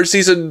Picard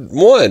season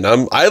 1.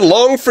 I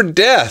long for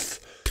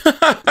death.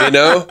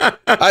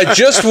 I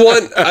just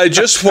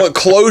want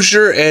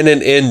closure and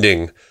an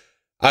ending.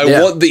 I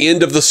want the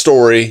end of the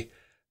story,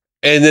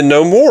 and then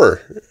no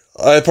more.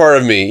 part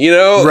of me, you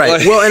know? Right.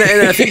 Like, Well,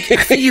 and I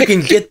think you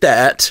can get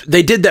that.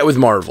 They did that with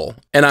Marvel,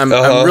 and I'm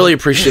really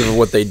appreciative of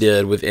what they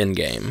did with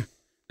Endgame.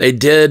 They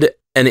did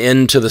an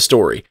end to the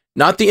story.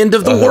 Not the end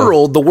of the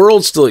world. The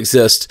world still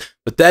exists,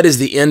 but that is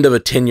the end of a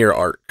 10-year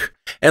arc.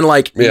 And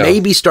like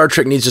maybe Star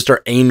Trek needs to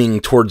start aiming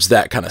towards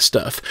that kind of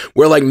stuff,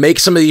 where like make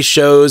some of these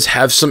shows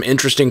have some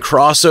interesting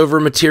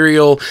crossover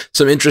material,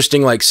 some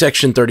interesting like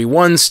Section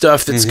 31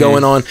 stuff that's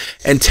going on,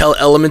 and tell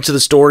elements of the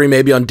story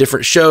maybe on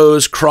different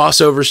shows,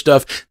 crossover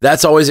stuff.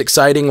 That's always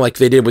exciting, like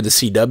they did with the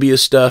CW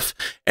stuff.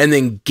 And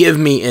then give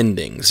me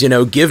endings, you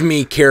know, give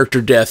me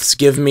character deaths,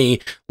 give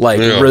me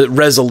like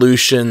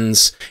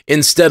resolutions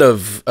instead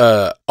of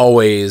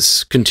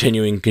always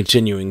continuing.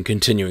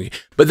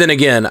 But then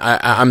again,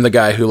 I'm the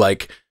guy who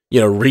like, you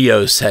know,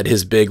 Rios had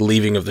his big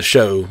leaving of the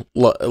show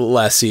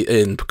last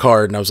in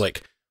Picard, and I was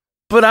like,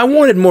 but I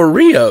wanted more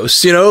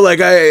Rios, you know, but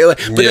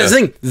that's the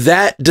thing,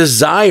 that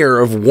desire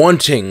of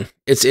wanting,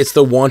 it's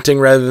the wanting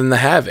rather than the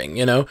having,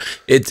 you know,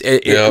 it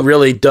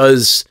really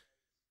does.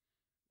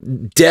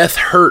 Death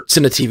hurts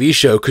in a TV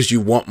show because you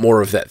want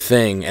more of that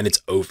thing, and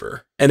it's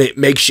over, and it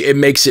makes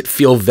it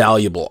feel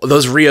valuable.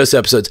 Those Rios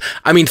episodes,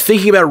 I mean,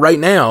 thinking about it right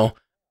now,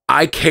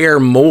 I care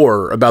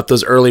more about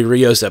those early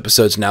Rios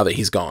episodes now that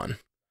he's gone.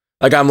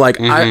 Like, I'm like,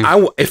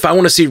 if I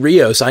want to see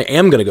Rios, I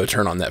am going to go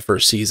turn on that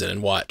first season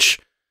and watch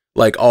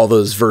like all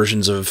those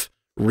versions of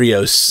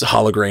Rios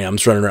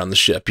holograms running around the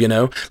ship, you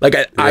know? Like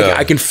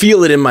I can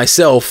feel it in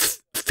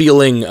myself,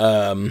 feeling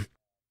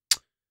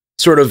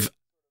sort of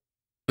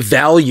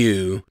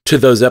value to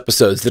those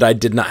episodes that I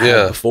did not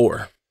have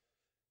before.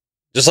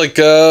 Just like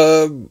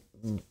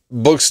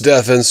Book's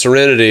death in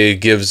Serenity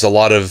gives a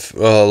lot of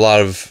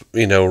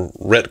you know,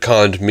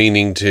 retconned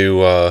meaning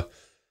to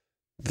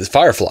the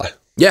Firefly.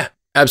 Yeah,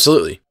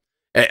 absolutely.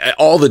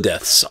 All the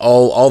deaths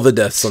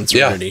on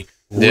Serenity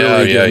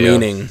really give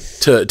meaning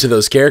to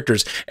those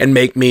characters and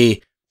make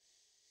me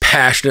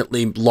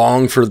passionately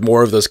long for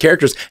more of those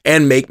characters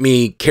and make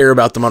me care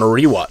about them on a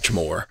rewatch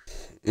more.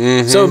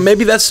 So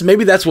maybe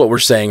that's what we're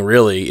saying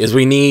really is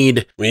we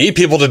need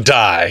people to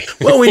die.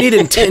 Well, we need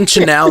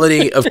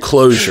intentionality of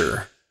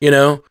closure, you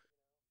know?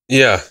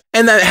 Yeah.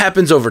 And that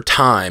happens over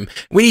time.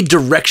 We need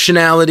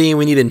directionality,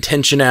 we need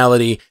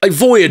intentionality. Like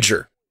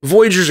Voyager.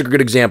 Voyager's a good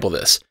example of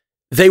this.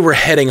 They were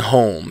heading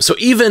home. So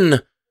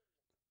even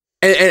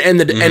and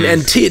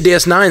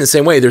DS9 the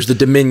same way, there's the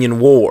Dominion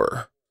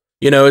War.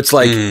 You know, it's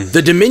like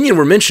the Dominion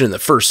were mentioned in the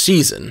first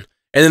season,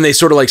 and then they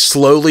sort of like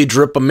slowly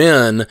drip them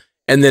in,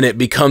 and then it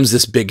becomes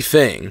this big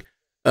thing.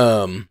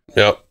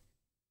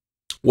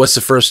 What's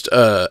the first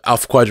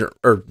Alpha Quadrant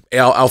or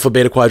Alpha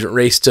Beta Quadrant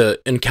race to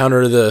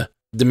encounter the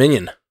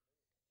Dominion?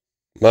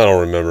 I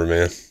don't remember,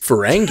 man.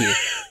 Ferengi.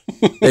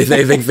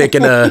 they think they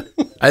can.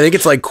 I think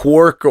it's like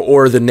Quark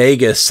or the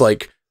Nagus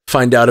like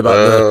find out about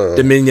the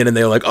Dominion, and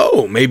they're like,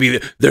 oh, maybe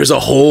there's a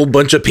whole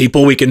bunch of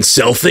people we can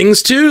sell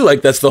things to.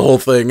 Like that's the whole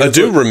thing. I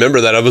do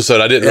remember that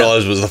episode. I didn't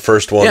realize it was the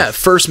first one. Yeah,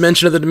 first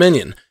mention of the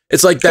Dominion.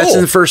 It's like that's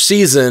in the first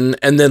season,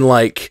 and then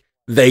like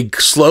they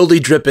slowly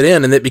drip it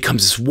in, and it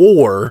becomes this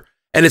war.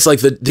 And it's like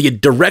the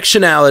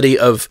directionality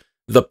of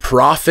the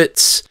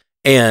prophets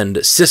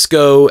and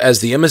Cisco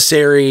as the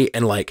emissary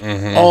and like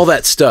all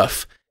that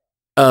stuff.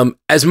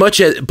 As much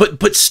as,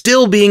 but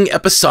still being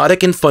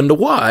episodic and fun to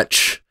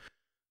watch,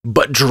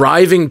 but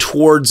driving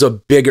towards a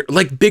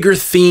bigger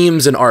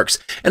themes and arcs.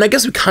 And I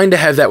guess we kind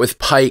of have that with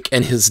Pike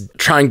and his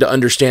trying to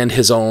understand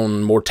his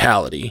own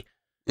mortality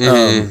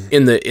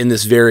in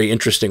this very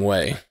interesting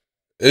way.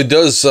 It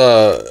does.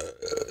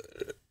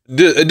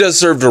 It does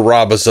serve to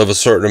rob us of a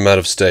certain amount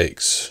of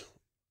stakes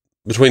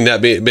between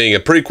that being a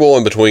prequel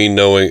and between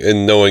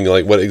knowing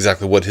like what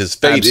his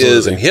fate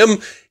is and him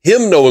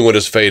knowing what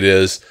his fate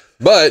is.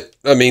 But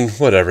I mean,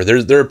 whatever.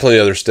 There are plenty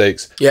of other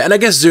stakes. Yeah, and I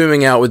guess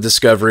zooming out with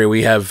Discovery,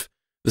 we have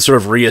the sort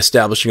of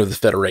reestablishing of the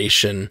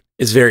Federation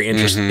is very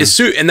interesting.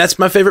 And that's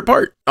my favorite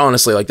part,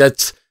 honestly. Like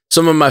that's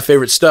some of my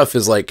favorite stuff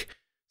is like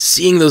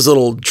seeing those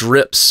little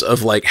drips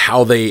of like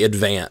how they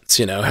advance.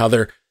 You know, how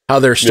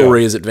their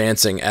story is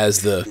advancing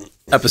as the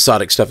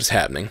episodic stuff is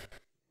happening.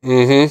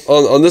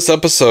 On this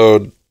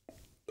episode,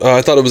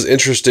 I thought it was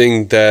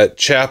interesting that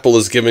Chapel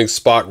is giving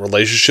Spock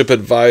relationship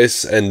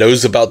advice and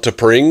knows about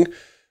T'Pring,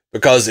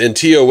 because in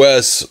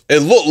TOS, it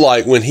looked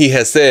like when he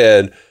had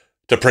said,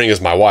 T'Pring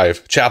is my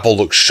wife, Chapel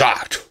looked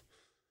shocked.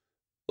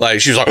 Like,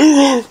 she was like,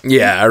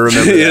 yeah, I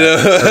remember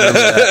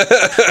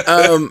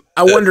that.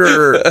 I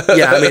wonder,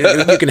 yeah, I mean,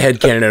 you can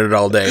headcanon it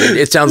all day.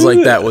 It sounds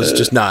like that was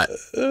just not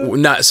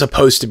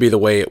supposed to be the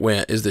way it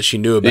went, is that she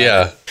knew about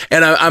it.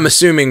 And I'm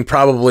assuming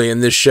probably in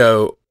this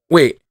show,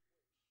 wait,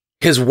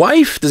 his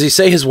wife? Does he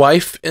say his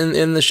wife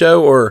in the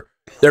show, or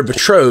they're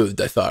betrothed,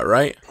 I thought,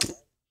 right?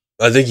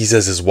 I think he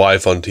says his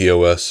wife on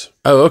TOS.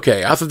 Oh,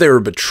 okay. I thought they were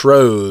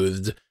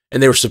betrothed,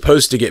 and they were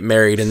supposed to get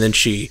married, and then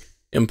she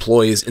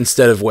employs,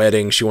 instead of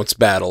wedding, she wants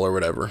battle or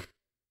whatever.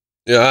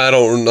 Yeah, I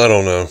don't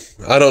know.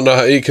 I don't know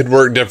how it could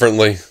work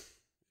differently.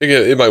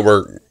 It might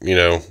work, you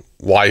know,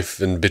 wife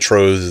and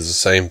betrothed is the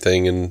same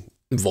thing in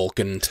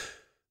Vulcan.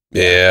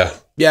 Yeah.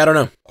 Yeah, I don't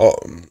know.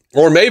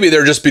 Or maybe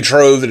they're just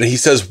betrothed and he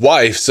says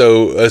wife,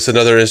 so it's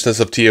another instance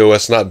of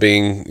TOS not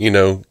being,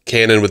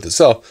 canon with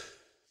itself.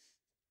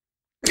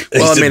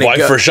 Well, he said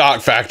wife for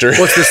shock factor.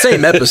 Well, it's the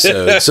same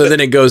episode, so then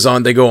they go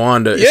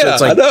on to... Yeah, so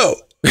it's like, I know.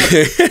 I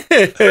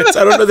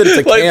don't know that it's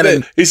a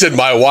canon. He said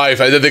my wife,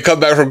 and then they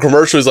come back from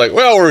commercial, he's like,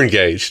 well, we're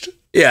engaged.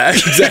 Yeah,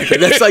 exactly.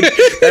 That's like,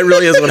 that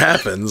really is what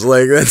happens.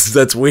 Like,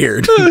 that's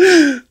weird.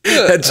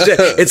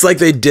 It's like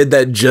they did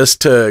that just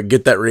to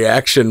get that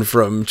reaction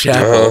from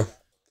Chapel. Uh-huh.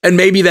 And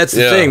maybe that's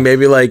the thing.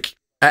 Maybe like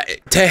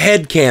to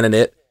headcanon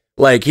it,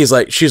 like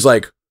she's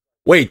like,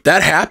 wait,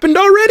 that happened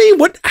already?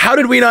 What? How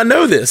did we not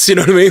know this? You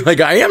know what I mean?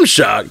 Like, I am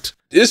shocked.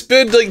 It's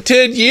been like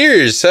 10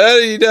 years. How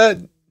do you not?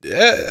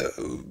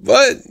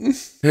 What?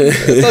 I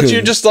thought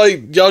you just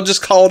y'all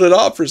just called it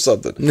off or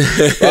something.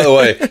 By the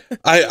way,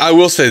 I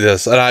will say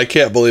this, and I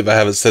can't believe I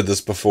haven't said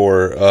this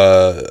before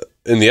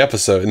in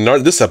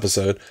this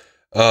episode.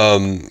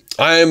 I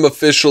am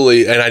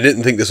officially, and I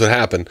didn't think this would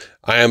happen.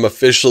 I am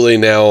officially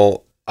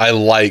now. I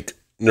like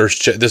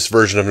this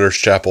version of Nurse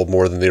Chapel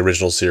more than the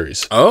original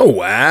series. Oh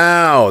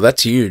wow,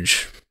 that's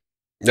huge.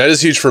 That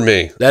is huge for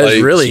me. That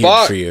is really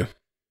huge for you.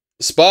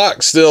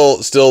 Spock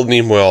still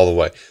Nimoy all the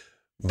way,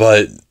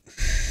 but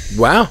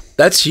wow,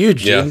 that's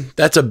huge, dude.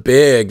 That's a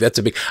big.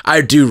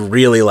 I do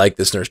really like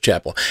this Nurse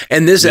Chapel,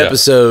 and this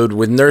episode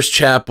with Nurse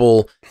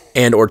Chapel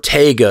and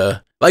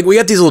Ortega. Like, we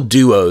got these little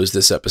duos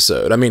this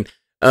episode. I mean,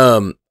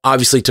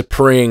 obviously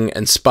T'Pring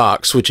and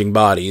Spock switching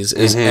bodies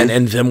is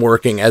and them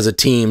working as a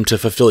team to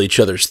fulfill each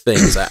other's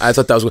things. I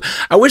thought that was.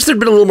 I wish there'd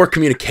been a little more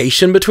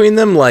communication between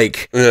them.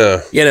 Like,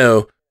 hit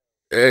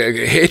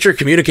your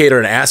communicator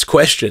and ask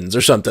questions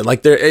or something.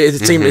 Like, it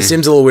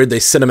seems a little weird. They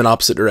sent them in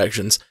opposite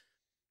directions.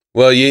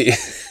 Well,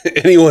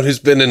 anyone who's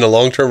been in a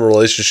long-term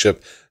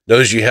relationship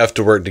knows you have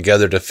to work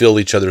together to fill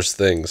each other's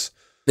things.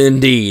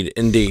 Indeed.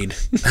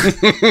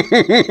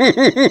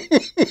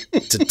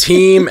 It's a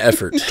team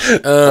effort.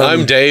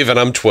 I'm Dave and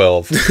I'm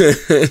 12.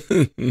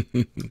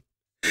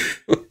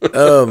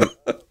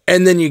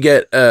 And then you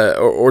get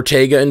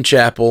Ortega and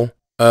Chapel.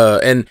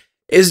 And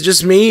is it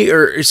just me,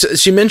 or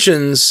she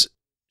mentions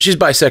she's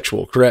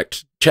bisexual,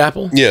 correct?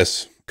 Chapel?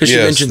 Yes. Because she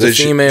mentions a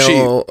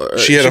female.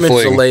 She had a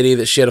fling. A lady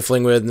that she had a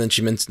fling with, and then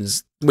she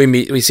mentions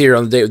we see her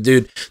on the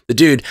date with the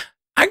dude.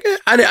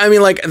 I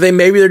mean, like,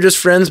 maybe they're just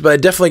friends, but I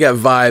definitely got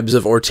vibes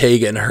of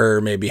Ortega and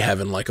her maybe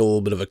having like a little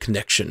bit of a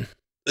connection.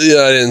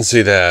 Yeah, I didn't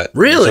see that.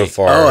 Really? So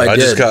far. Oh, I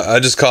did. I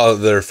just call it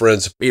their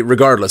friends.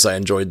 Regardless, I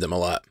enjoyed them a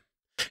lot.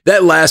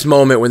 That last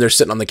moment when they're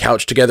sitting on the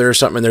couch together or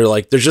something, and they're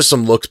like, there's just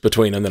some looks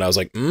between them that I was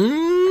like,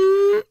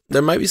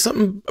 there might be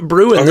something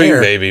brewing there. I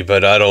mean, maybe,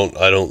 but I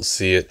don't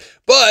see it.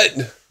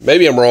 But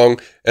maybe I'm wrong.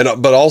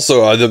 But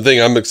also the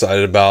thing I'm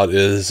excited about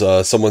is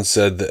someone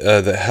said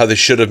that how they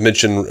should have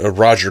mentioned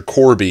Roger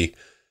Corby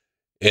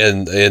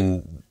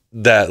in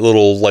that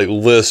little like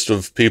list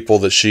of people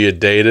that she had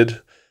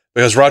dated,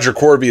 because Roger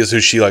Corby is who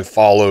she like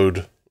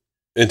followed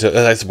into. And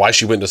that's why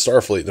she went to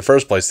Starfleet in the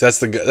first place. That's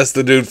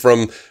the dude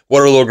from What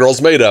Are Little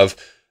Girls Made Of,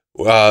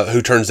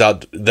 who turns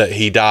out that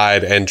he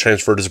died and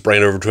transferred his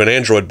brain over to an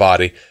android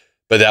body.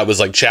 But that was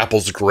like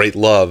Chapel's great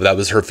love. That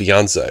was her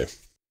fiance.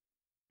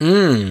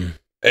 And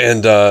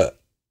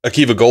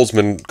Akiva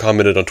Goldsman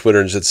commented on Twitter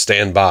and said,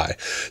 stand by.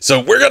 So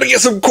we're going to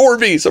get some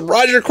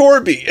Roger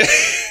Corby.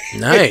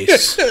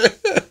 Nice.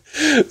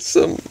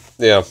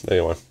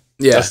 Anyway.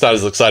 Yeah. That's not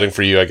as exciting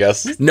for you, I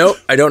guess. No,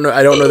 I don't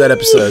know that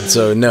episode,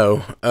 so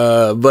no.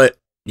 But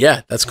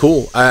yeah, that's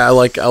cool. I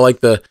like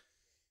the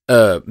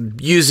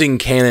using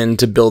canon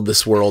to build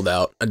this world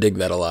out. I dig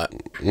that a lot.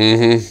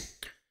 Mm-hmm.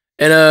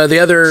 And the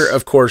other,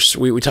 of course,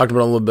 we talked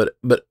about a little bit,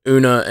 but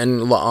Una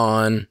and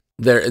La'an,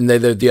 they're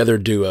the other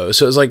duo.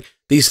 So it's like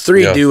these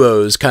three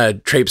duos kind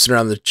of traipsing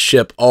around the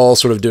ship, all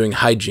sort of doing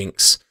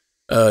hijinks,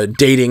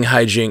 dating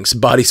hijinks,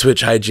 body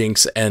switch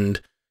hijinks,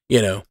 and,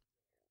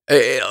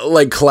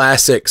 like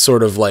classic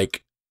sort of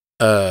like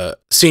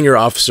senior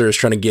officers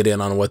trying to get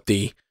in on what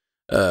the,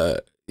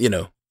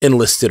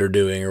 enlisted are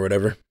doing or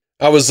whatever.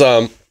 I was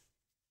talking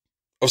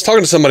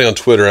to somebody on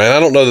Twitter, and I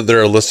don't know that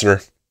they're a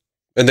listener.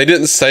 And they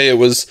didn't say it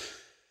was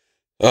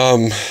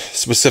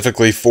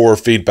specifically for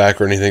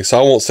feedback or anything, so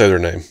I won't say their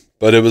name.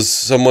 But it was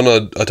someone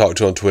I talked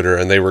to on Twitter,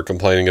 and they were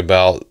complaining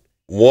about,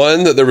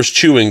 one, that there was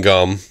chewing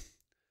gum.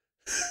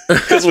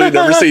 Because we've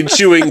never seen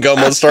chewing gum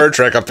on Star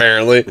Trek,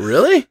 apparently.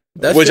 Really?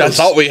 I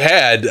thought we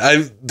had.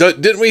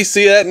 Didn't we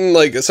see that in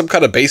like some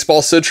kind of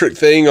baseball-centric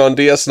thing on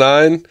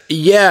DS9?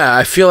 Yeah,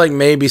 I feel like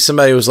maybe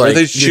somebody was like,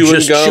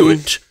 chewing gum? Chew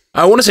it.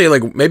 I want to say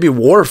like maybe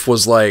Worf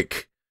was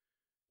like,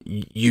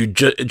 you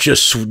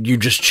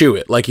just chew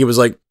it, like he was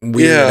like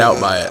weirded out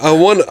by it. I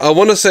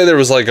want to say there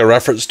was like a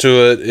reference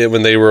to it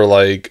when they were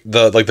like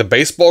the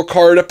baseball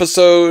card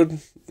episode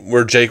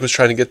where Jake was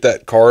trying to get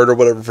that card or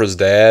whatever for his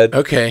dad.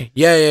 Okay,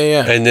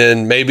 yeah. And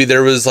then maybe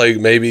there was like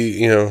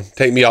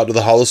take me out to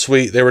the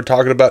holosuite they were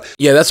talking about.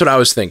 Yeah, that's what I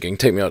was thinking.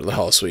 Take me out to the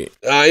holosuite.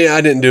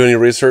 I didn't do any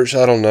research.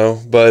 I don't know,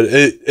 but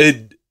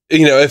it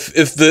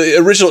if the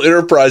original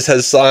Enterprise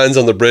has signs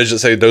on the bridge that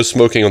say no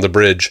smoking on the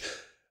bridge,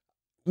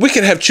 we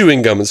can have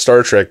chewing gum in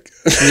Star Trek.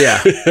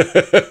 Yeah.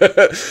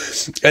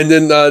 And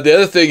then the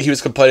other thing he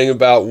was complaining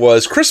about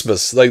was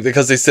Christmas, like,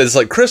 because they said it's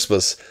like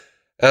Christmas.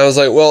 And I was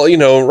like, well,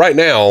 right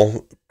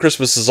now,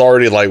 Christmas is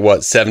already like,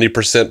 what,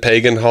 70%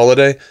 pagan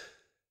holiday?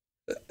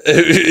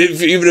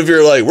 Even if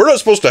you're like, we're not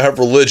supposed to have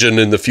religion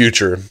in the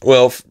future.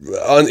 Well,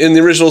 in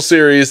the original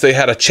series, they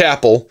had a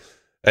chapel,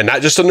 and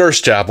not just a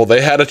nurse chapel.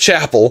 They had a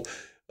chapel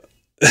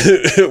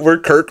where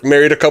Kirk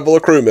married a couple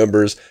of crew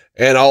members,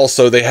 and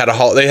also they had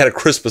a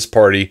Christmas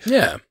party.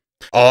 Yeah.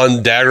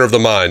 On Dagger of the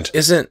Mind.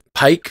 Isn't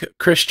Pike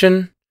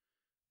Christian?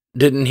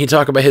 Didn't he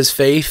talk about his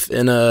faith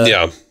in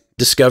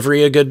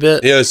Discovery a good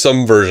bit? Yeah,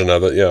 some version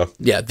of it, yeah.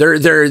 Yeah,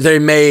 they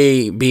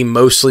may be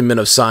mostly men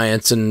of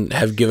science and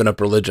have given up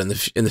religion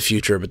in the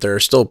future, but there are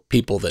still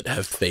people that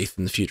have faith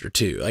in the future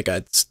too. Like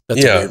that's a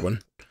weird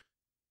one.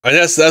 And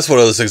that's one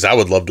of those things I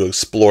would love to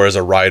explore as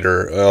a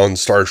writer on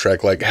Star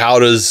Trek. Like, how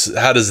does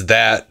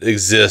that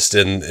exist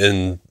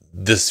in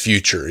this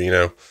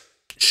future?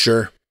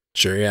 Sure,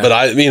 yeah.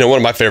 But one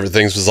of my favorite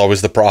things was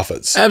always the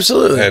prophets.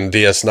 Absolutely. And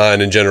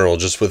DS9 in general,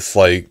 just with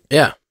like,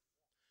 yeah,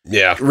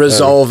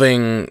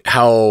 resolving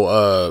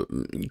how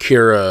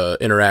Kira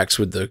interacts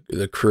with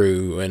the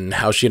crew and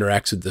how she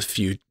interacts with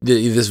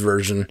this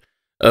version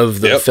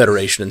of the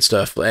Federation and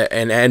stuff,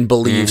 and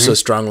believes so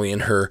strongly in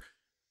her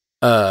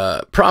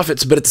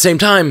prophets, but at the same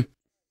time,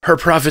 her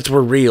prophets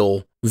were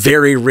real,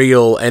 very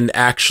real, and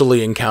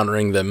actually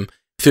encountering them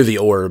through the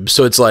orb.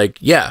 So it's like,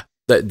 yeah,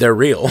 they're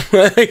real.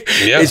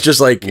 It's just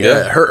like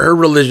her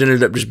religion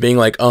ended up just being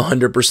like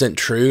 100%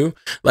 true.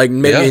 Like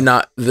maybe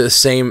not the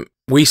same.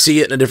 We see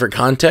it in a different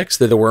context.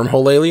 They're the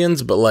wormhole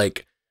aliens, but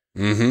like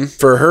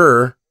for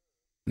her,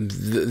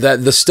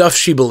 that the stuff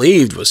she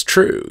believed was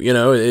true.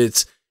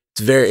 It's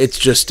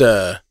just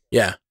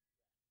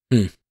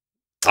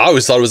I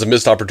always thought it was a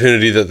missed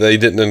opportunity that they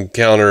didn't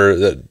encounter,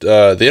 that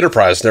the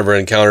Enterprise never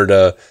encountered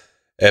a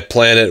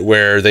planet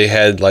where they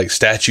had like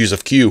statues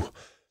of Q.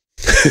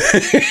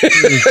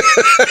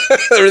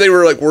 Or they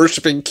were like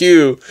worshiping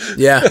Q.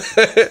 Yeah.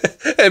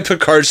 And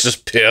Picard's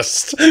just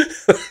pissed.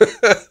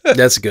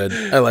 That's good.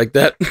 I like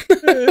that.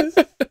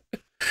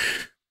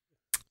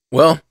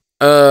 Well,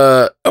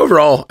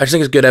 overall, I just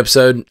think it's a good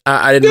episode.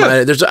 I didn't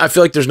mind it. I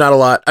feel like there's not a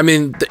lot. I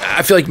mean,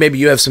 I feel like maybe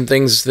you have some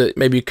things that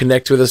maybe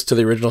connect with us to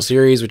the original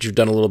series, which you've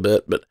done a little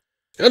bit, but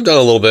I've done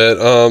a little bit.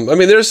 I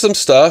mean, there's some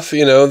stuff,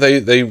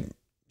 they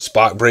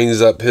Spock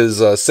brings up his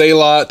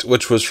Sailot,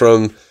 which was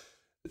from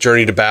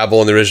Journey to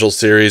Babel in the original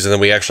series, and then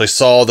we actually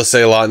saw the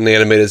Sailot in the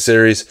animated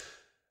series.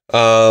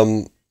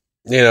 They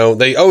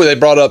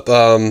brought up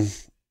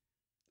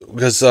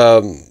because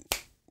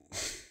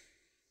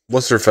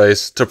what's her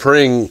face?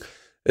 T'Pring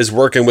is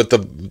working with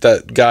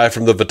that guy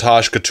from the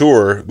Vatash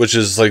Couture, which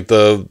is like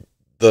the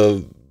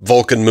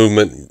Vulcan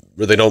movement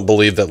where they don't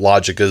believe that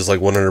logic is like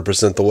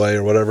 100% the way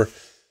or whatever.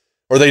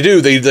 Or they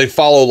do, they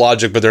follow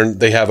logic, but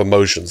they have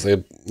emotions.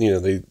 They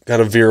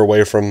kind of veer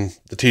away from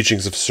the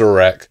teachings of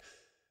Surak.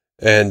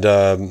 And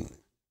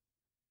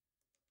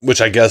which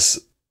I guess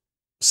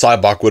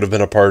Cybok would have been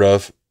a part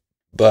of,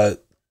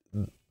 but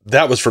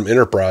that was from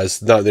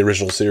Enterprise, not the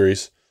original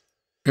series.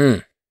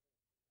 The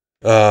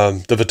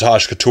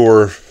Vatash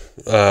Couture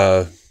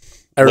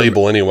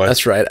label anyway.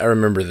 That's right. I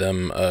remember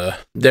them.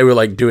 They were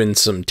like doing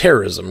some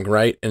terrorism,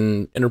 right,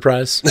 in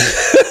Enterprise?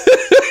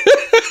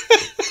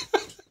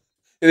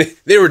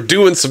 They were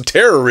doing some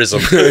terrorism.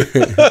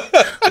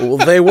 Well,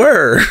 they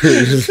were.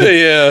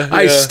 Yeah.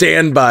 I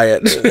stand by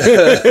it.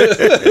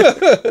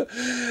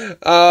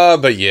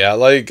 But yeah,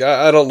 like,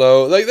 I don't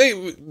know. Like,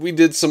 we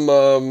did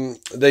some,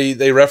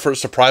 they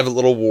referenced a private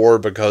little war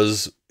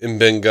because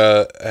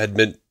Mbenga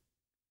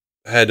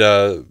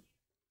had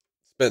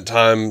spent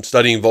time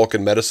studying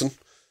Vulcan medicine.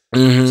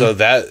 So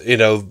that,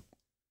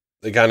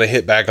 they kind of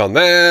hit back on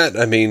that.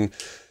 I mean,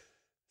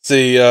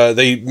 see,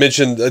 they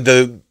mentioned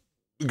the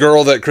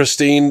girl that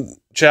Christine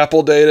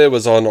Chapel dated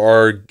was on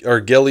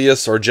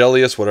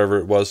Argelius, whatever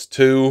it was,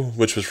 2,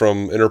 which was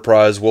from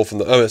Enterprise,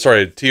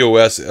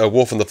 TOS,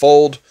 Wolf in the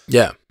Fold.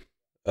 Yeah.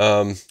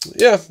 I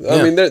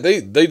mean,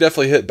 they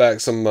definitely hit back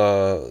some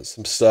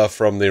stuff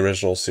from the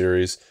original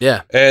series.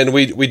 Yeah. And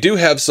we do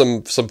have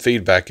some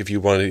feedback if you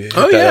want to hit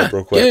that up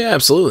real quick. Yeah,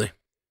 absolutely.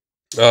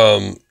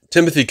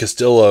 Timothy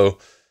Castillo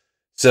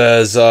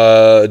says,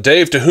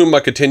 Dave, to whom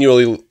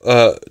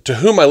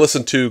I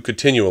listen to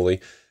continually,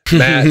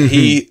 Matt,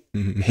 he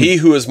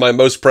who is my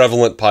most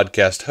prevalent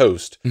podcast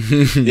host.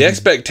 The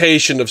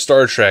expectation of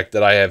Star Trek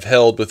that I have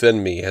held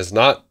within me has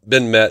not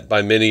been met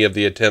by many of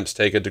the attempts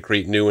taken to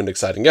create new and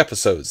exciting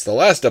episodes. The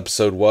last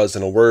episode was,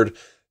 in a word,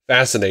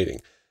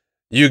 fascinating.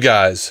 You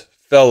guys,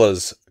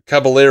 fellas,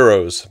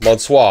 caballeros,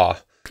 bonsoir.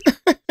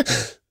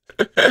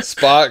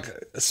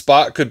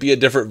 Spock could be a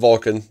different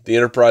Vulcan. The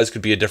Enterprise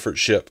could be a different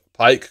ship.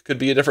 Pike could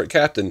be a different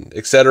captain,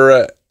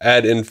 etc.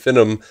 Ad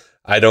infinitum.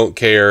 I don't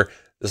care.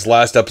 This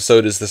last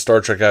episode is the Star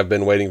Trek I've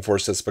been waiting for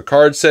since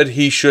Picard said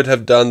he should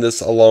have done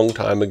this a long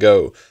time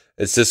ago,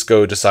 and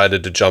Sisko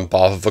decided to jump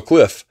off of a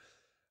cliff.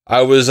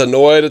 I was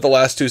annoyed at the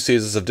last 2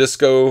 seasons of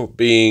Disco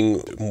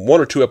being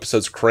 1 or 2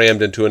 episodes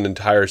crammed into an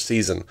entire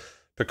season.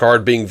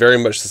 Picard being very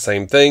much the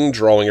same thing,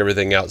 drawing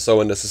everything out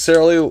so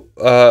unnecessarily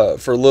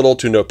for little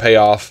to no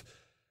payoff.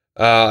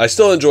 I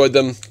still enjoyed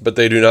them, but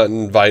they do not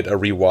invite a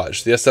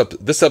rewatch.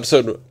 This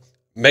episode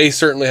may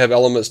certainly have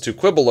elements to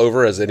quibble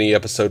over, as any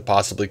episode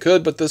possibly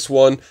could, but this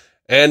one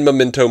and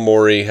Memento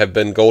Mori have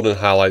been golden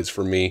highlights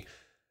for me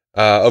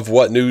of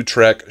what new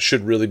Trek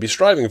should really be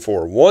striving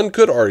for. One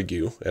could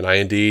argue, and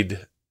indeed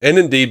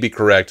be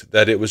correct,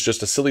 that it was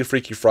just a silly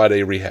Freaky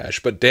Friday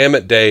rehash. But damn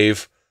it,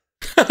 Dave,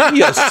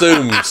 he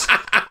assumes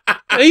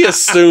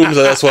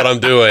that's what I'm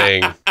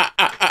doing.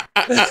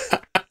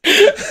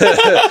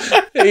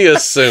 He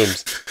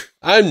assumes.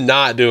 I'm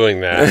not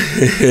doing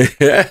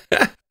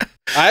that.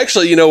 I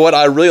actually, you know what?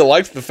 I really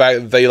liked the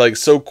fact that they like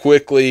so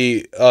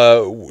quickly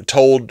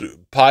told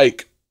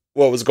Pike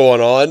what was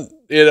going on.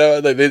 You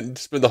know, they didn't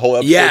spend the whole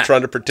episode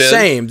trying to pretend.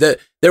 Same. That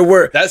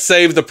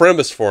saved the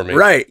premise for me.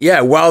 Right.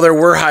 Yeah. While there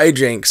were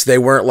hijinks, they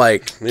weren't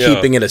like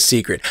keeping it a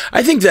secret.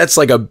 I think that's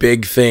like a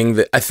big thing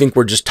that I think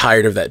we're just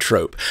tired of that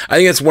trope. I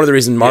think that's one of the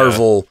reasons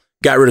Marvel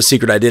got rid of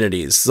secret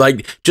identities.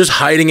 Like just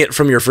hiding it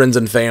from your friends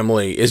and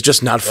family is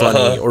just not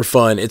funny or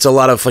fun. It's a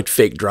lot of like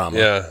fake drama.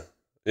 Yeah.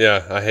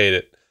 Yeah. I hate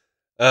it.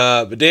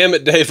 But damn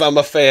it, Dave, I'm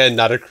a fan,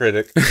 not a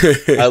critic.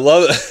 I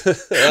love it.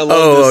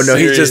 Oh no,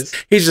 series.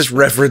 he's just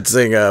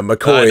referencing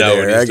McCoy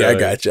there.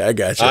 I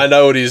got you. I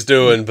know what he's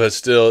doing, but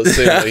still, it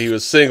seemed like he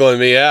was singling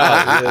me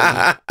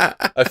out.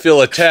 I feel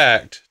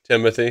attacked,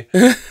 Timothy.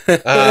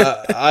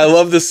 I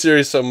love this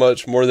series so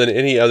much, more than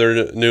any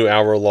other new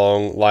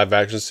hour-long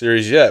live-action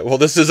series yet. Well,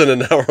 this isn't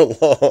an hour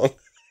long.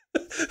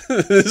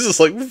 This is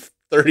like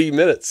 30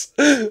 minutes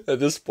at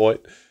this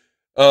point.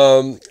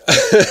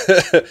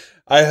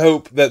 I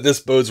hope that this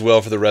bodes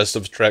well for the rest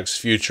of Trek's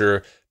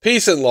future.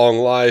 Peace and long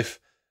life.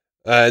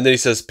 And then he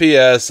says,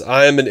 P.S.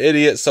 I am an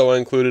idiot, so I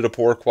included a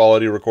poor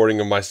quality recording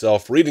of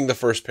myself reading the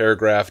first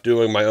paragraph,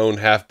 doing my own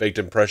half-baked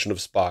impression of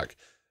Spock.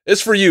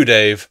 It's for you,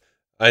 Dave.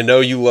 I know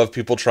you love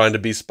people trying to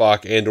be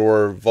Spock and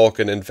or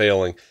Vulcan and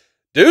failing.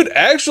 Dude,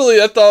 actually,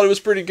 I thought it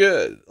was pretty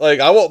good. Like,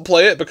 I won't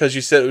play it because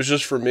you said it was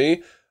just for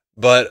me,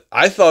 but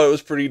I thought it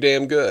was pretty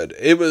damn good.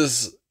 It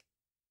was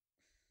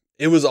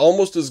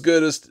almost as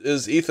good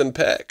as Ethan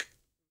Peck.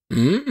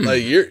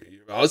 Like you're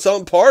on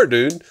some par,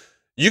 dude.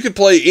 You could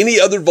play any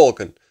other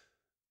Vulcan,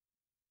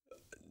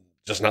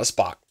 just not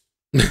Spock.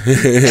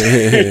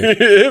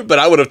 But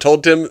I would have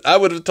told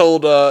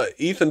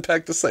Ethan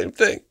Peck the same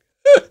thing.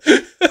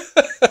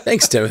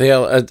 Thanks, Timothy.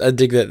 I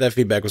dig that. That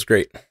feedback was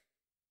great.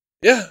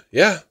 Yeah.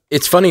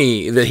 It's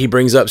funny that he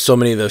brings up so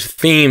many of the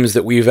themes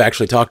that we've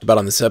actually talked about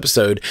on this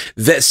episode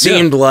that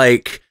seemed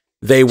like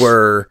they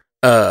were,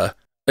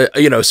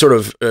 sort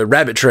of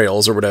rabbit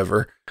trails or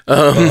whatever.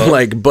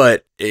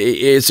 But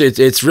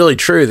it's really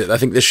true that I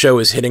think this show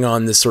is hitting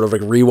on this sort of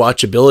like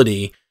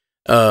rewatchability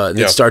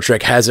that Star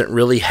Trek hasn't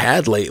really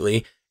had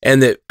lately,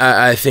 and that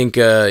I think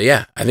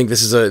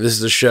this is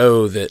a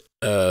show that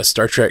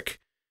Star Trek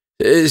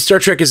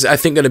is, I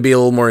think, going to be a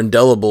little more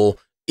indelible,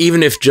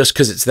 even if just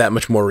because it's that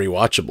much more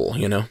rewatchable.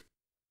 You know?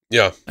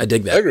 Yeah, I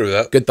dig that. I agree with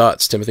that. Good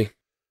thoughts, Timothy.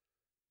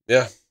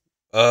 Yeah.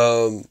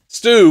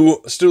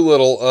 Stu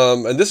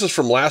Little, and this is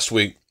from last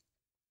week,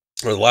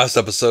 or the last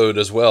episode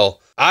as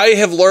well. I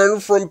have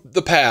learned from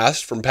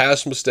past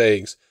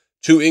mistakes,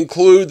 to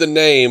include the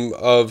name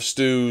of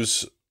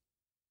Stu's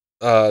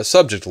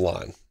subject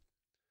line.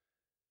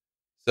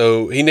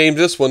 So he named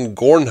this one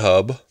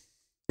Gornhub.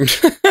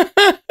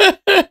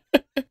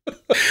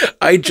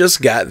 I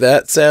just got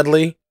that,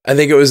 sadly. I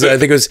think it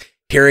was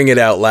hearing it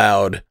out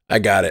loud. I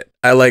got it.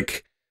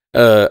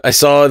 I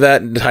saw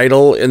that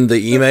title in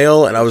the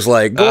email and I was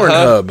like, Gorn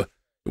Hub.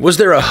 Was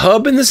there a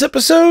hub in this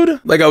episode?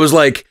 Like, I was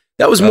like,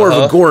 that was more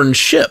of a Gorn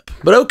ship,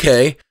 but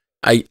okay.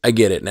 I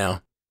get it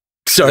now.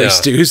 Sorry,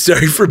 Stu.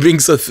 Sorry for being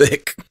so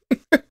thick.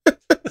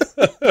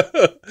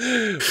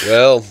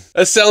 Well,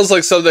 that sounds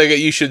like something that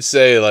you should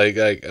say,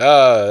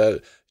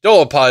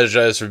 don't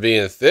apologize for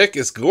being thick.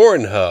 It's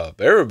Gorn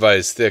Hub.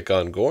 Everybody's thick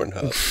on Gorn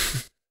Hub.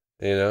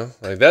 You know,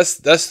 like that's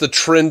the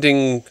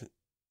trending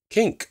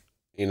kink,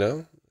 you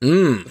know?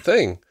 The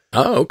thing.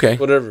 Oh, okay.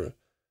 Whatever.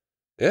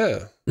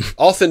 Yeah.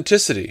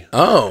 Authenticity.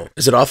 Oh,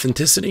 is it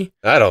authenticity?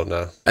 I don't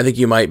know. I think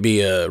you might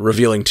be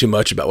revealing too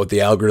much about what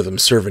the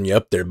algorithm's serving you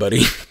up there,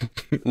 buddy.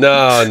 No.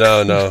 I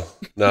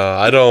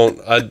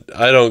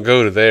don't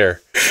go to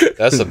there.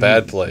 That's a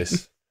bad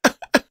place.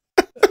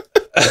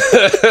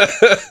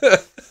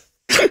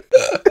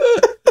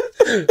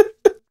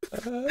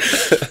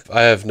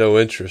 I have no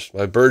interest.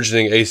 My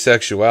burgeoning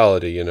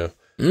asexuality, you know.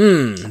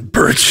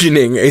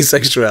 Burgeoning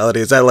asexuality.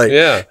 Is that like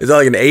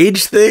an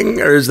age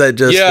thing, or is that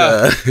just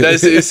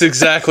it's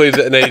exactly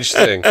an age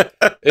thing.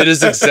 It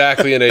is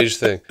exactly an age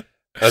thing.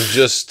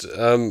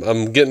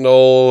 I'm getting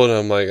old and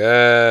I'm like,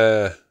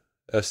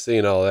 I've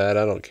seen all that.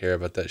 I don't care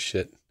about that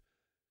shit.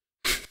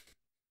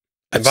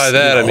 And by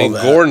that I mean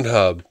Gorn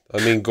Hub.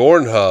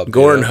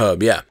 Gorn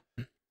Hub, yeah.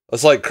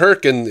 It's like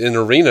Kirk in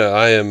Arena.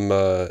 I am,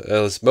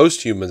 as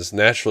most humans,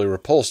 naturally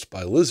repulsed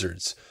by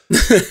lizards.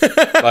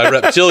 By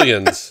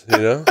reptilians, you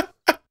know?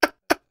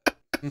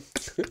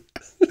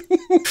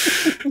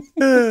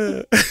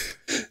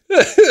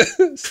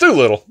 Stu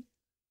Little.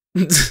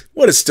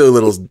 What does Stu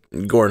Little's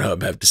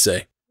Gornhub have to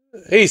say?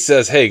 He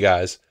says, "Hey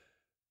guys."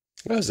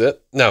 That was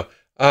it. No.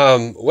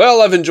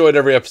 Well, I've enjoyed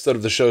every episode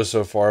of the show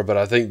so far, but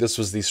I think this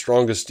was the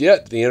strongest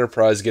yet. The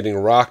Enterprise getting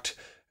rocked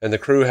and the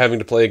crew having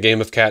to play a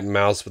game of cat and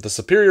mouse with a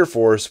superior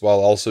force while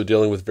also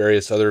dealing with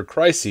various other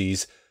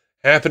crises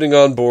happening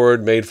on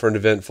board made for an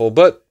eventful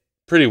but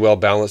pretty well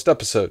balanced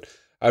episode.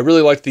 I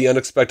really like the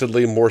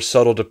unexpectedly more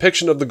subtle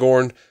depiction of the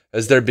Gorn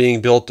as they're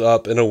being built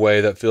up in a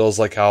way that feels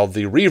like how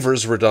the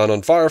Reavers were done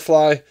on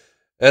Firefly,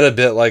 and a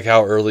bit like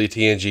how early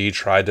TNG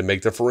tried to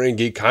make the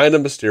Ferengi kind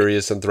of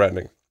mysterious and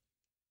threatening.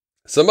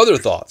 Some other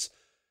thoughts.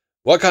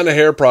 What kind of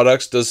hair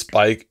products does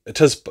Pike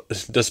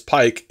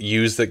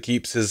use that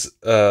keeps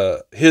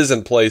his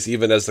in place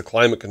even as the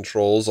climate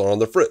controls are on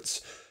the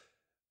fritz?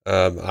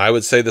 I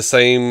would say the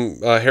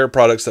same hair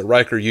products that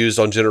Riker used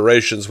on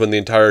Generations when the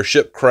entire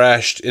ship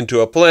crashed into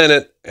a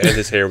planet and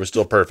his hair was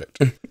still perfect.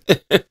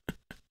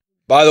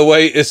 By the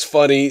way, it's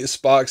funny,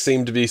 Spock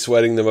seemed to be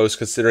sweating the most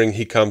considering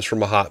he comes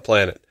from a hot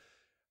planet.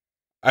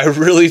 I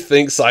really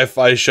think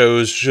sci-fi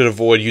shows should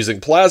avoid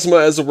using plasma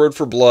as a word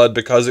for blood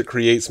because it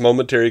creates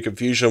momentary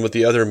confusion with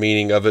the other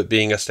meaning of it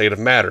being a state of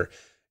matter.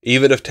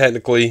 Even if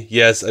technically,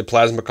 yes, a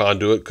plasma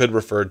conduit could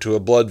refer to a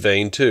blood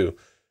vein too.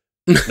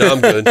 No, I'm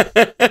good.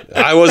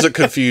 I wasn't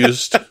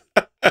confused.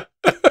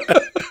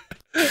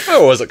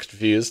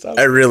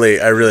 I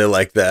really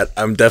like that.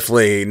 I'm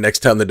definitely, next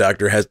time the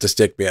doctor has to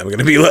stick me, I'm going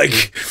to be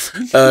like,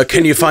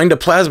 can you find a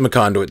plasma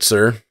conduit,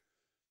 sir?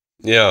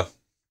 Yeah.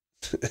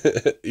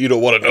 You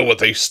don't want to know what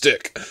they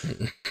stick.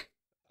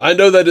 I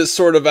know that it's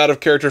sort of out of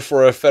character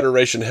for a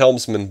Federation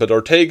helmsman, but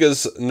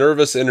Ortega's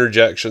nervous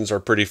interjections are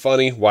pretty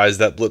funny. Why is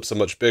that blip so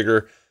much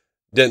bigger?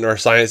 Didn't our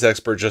science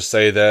expert just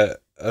say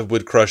that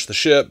would crush the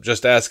ship?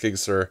 Just asking,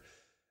 sir.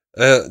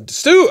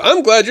 Stu,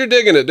 I'm glad you're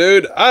digging it,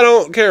 dude. I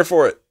don't care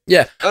for it.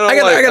 Yeah, I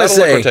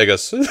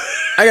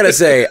gotta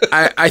say,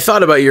 I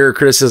thought about your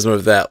criticism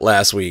of that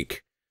last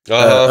week,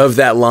 of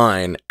that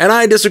line, and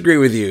I disagree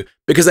with you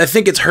because I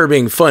think it's her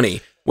being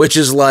funny. Which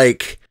is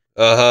like,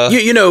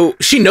 you know,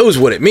 she knows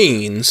what it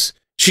means.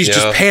 She's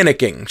just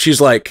panicking. She's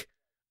like,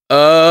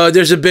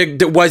 there's a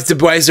big, why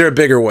is there a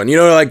bigger one? You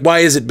know, like, why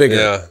is it bigger?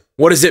 Yeah.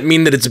 What does it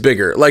mean that it's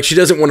bigger? Like, she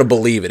doesn't want to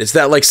believe it. It's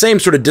that, like, same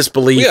sort of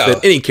disbelief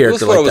that any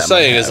character like that might have. What I was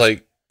saying is,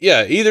 like,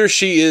 yeah, either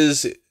she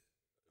is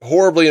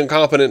horribly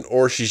incompetent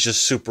or she's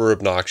just super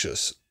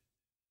obnoxious.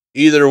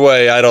 Either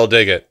way, I don't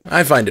dig it.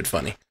 I find it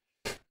funny.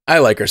 I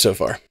like her so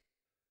far.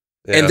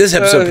 Yeah. And this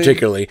episode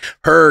particularly,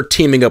 her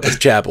teaming up with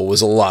Chapel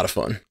was a lot of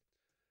fun.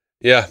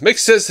 Yeah,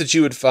 makes sense that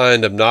you would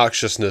find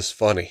obnoxiousness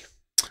funny.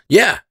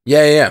 Yeah.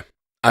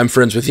 I'm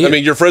friends with you. I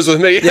mean, you're friends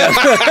with me. Yeah.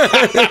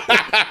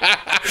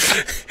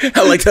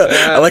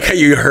 I like how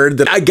you heard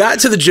that. I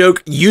got to the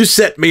joke you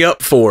set me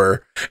up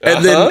for,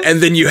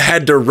 and then you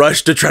had to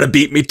rush to try to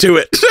beat me to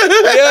it.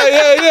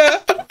 Yeah.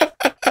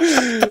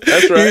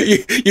 That's right.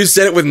 You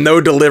said it with no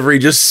delivery,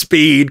 just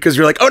speed, because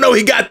you're like, oh no,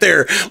 he got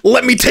there.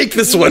 Let me take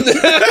this one.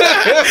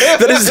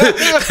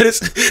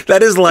 that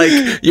is like,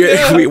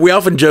 we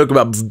often joke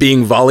about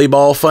being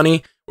volleyball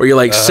funny, where you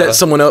like set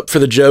someone up for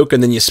the joke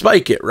and then you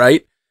spike it,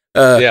 right?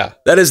 Yeah.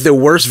 That is the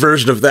worst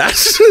version of that.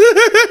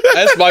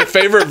 That's my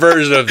favorite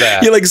version of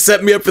that. You like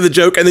set me up for the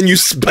joke and then you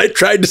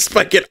tried to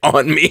spike it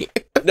on me.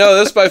 No,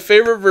 that's my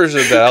favorite version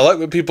of that. I like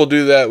when people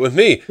do that with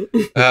me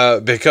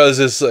because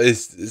it's a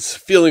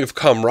feeling of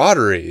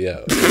camaraderie.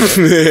 Yeah.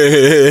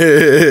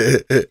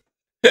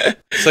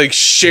 It's like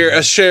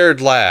a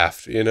shared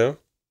laugh, you know?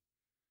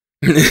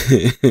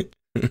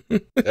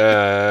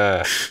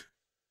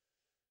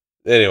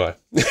 Anyway.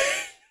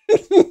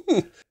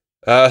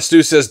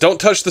 Stu says, don't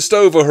touch the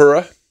stove,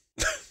 Uhura.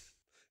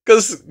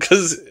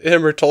 Because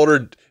Ember told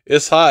her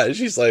it's hot. And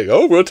she's like,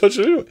 oh, we'll touch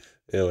it anyway.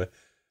 Anyway.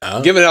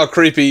 Given how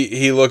creepy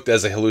he looked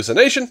as a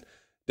hallucination,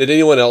 did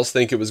anyone else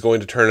think it was going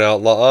to turn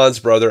out La'an's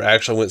brother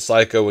actually went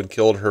psycho and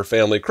killed her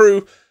family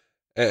crew,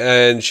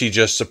 and she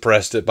just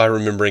suppressed it by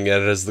remembering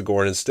it as the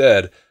Gorn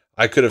instead?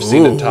 I could have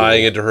seen it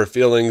tying into her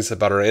feelings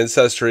about her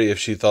ancestry if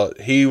she thought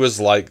he was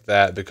like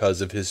that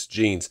because of his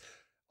genes.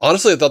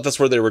 Honestly, I thought that's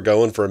where they were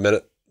going for a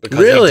minute. Because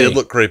he did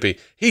look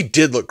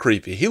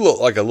creepy. He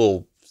looked like a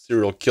little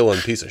serial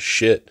killing piece of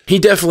shit. He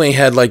definitely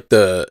had like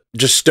the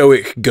just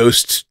stoic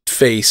ghost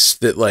face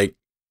that, like,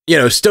 you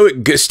know,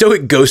 stoic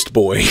ghost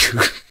boy.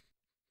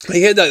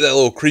 He had that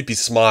little creepy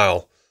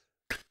smile.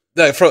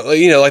 That from,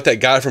 you know, like that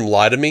guy from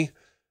Lie to Me.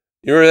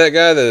 You remember that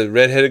guy, the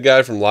redheaded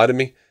guy from Lie to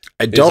Me?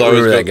 I don't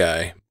remember that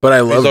guy, but I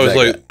love that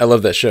guy. I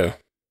love that show.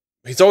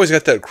 He's always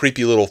got that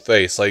creepy little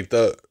face, like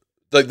the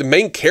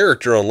main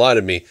character on Lie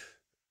to Me.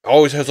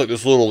 Always has like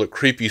this little like,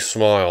 creepy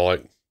smile.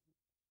 Like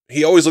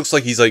he always looks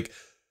like he's like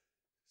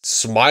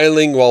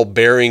smiling while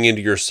bearing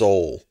into your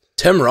soul.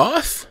 Tim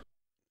Roth?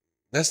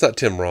 That's not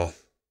Tim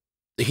Roth.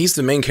 He's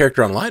the main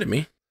character on Lie to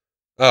Me.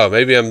 Oh,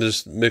 maybe I'm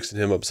just mixing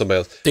him up with somebody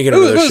else. Thinking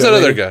of who's that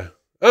other guy?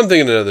 I'm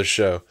thinking another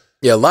show.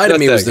 Yeah, Lie to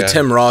Me was the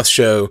Tim Roth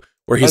show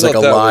where he's like a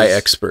lie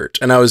expert.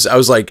 And I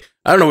was like,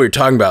 I don't know what you're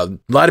talking about.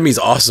 Lie to Me's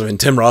awesome, and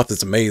Tim Roth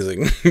is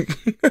amazing.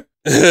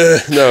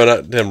 No,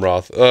 not Tim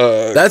Roth.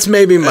 That's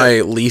maybe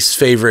my least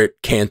favorite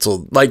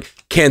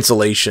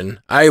cancellation.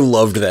 I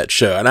loved that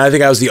show, and I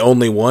think I was the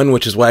only one,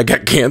 which is why I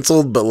got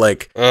canceled. But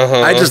like,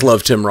 I just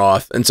love Tim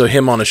Roth, and so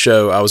him on a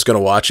show, I was gonna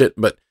watch it.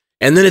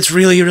 And then it's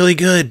really, really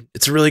good.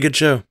 It's a really good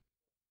show.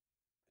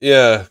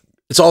 Yeah.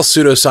 It's all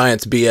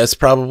pseudoscience BS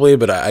probably,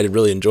 but I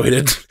really enjoyed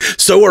it.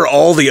 So are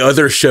all the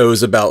other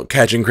shows about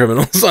catching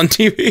criminals on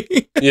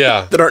TV.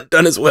 Yeah. That aren't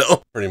done as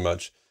well. Pretty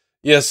much.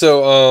 Yeah,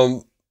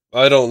 so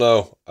I don't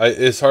know.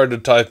 It's hard to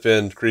type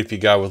in creepy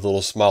guy with a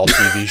little smile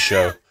TV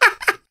show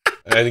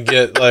and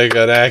get like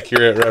an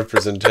accurate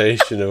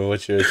representation of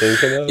what you're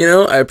thinking of. You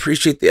know, I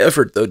appreciate the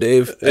effort though,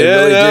 Dave. I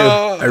really do.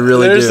 I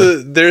really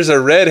do. There's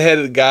a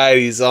redheaded guy.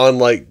 He's on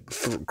like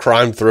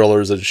crime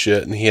thrillers and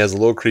shit, and he has a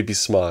little creepy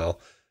smile.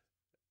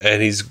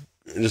 And he's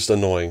just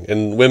annoying.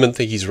 And women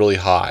think he's really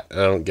hot. And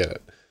I don't get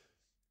it.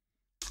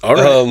 All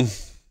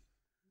right.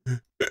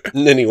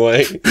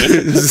 Anyway. Maybe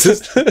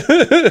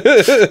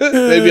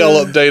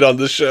I'll update on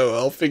the show.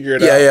 I'll figure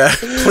it out. Yeah.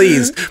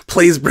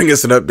 Please bring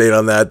us an update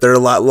on that. There are a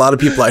lot of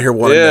people out here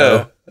want to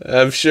know.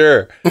 I'm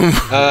sure.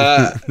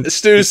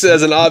 Stu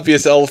says an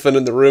obvious elephant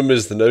in the room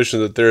is the notion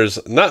that there's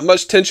not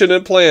much tension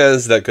in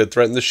plans that could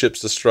threaten the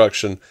ship's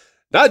destruction.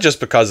 Not just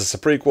because it's a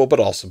prequel, but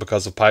also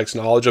because of Pike's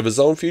knowledge of his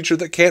own future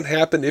that can't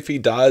happen if he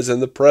dies in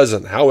the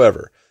present.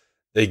 However,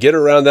 they get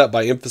around that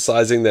by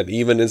emphasizing that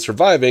even in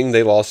surviving,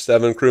 they lost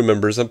 7 crew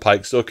members, and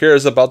Pike still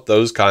cares about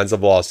those kinds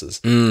of losses.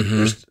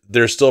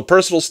 There's still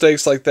personal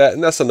stakes like that,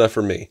 and that's enough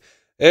for me.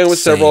 And with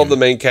several of the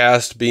main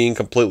cast being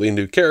completely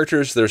new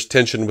characters, there's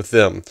tension with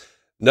them.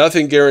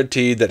 Nothing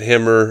guaranteed that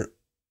Hemmer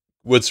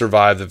would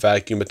survive the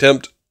vacuum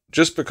attempt,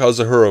 just because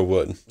Uhura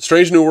would.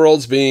 Strange New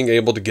Worlds being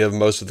able to give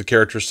most of the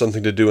characters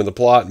something to do in the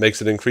plot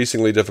makes it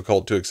increasingly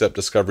difficult to accept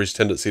Discovery's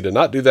tendency to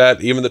not do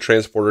that. Even the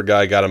transporter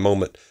guy got a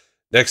moment.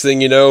 Next thing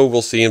you know,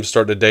 we'll see him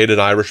start to date an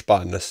Irish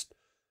botanist.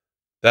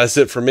 That's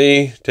it for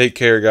me. Take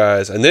care,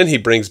 guys. And then he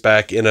brings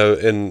back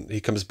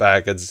he comes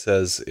back and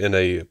says in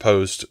a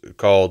post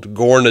called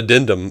Gorn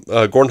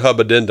Hub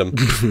Addendum.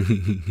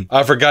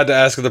 I forgot to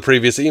ask in the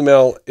previous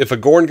email, if a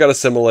Gorn got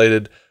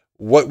assimilated,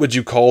 what would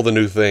you call the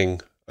new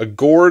thing? A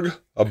Gorg?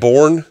 A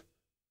Born?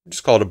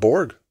 Just call it a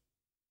Borg.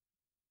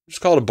 Just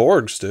call it a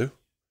Borg, Stu.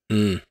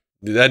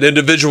 That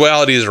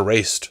individuality is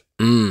erased.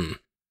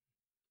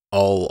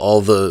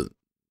 All the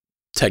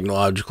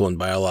technological and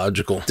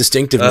biological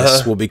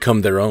distinctiveness will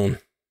become their own.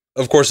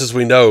 Of course, as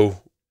we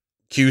know,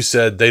 Q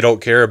said they don't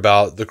care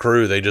about the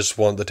crew. They just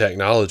want the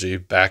technology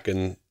back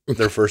in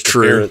their first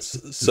appearance.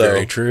 So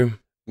very true.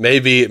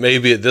 Maybe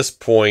at this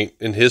point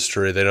in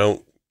history, they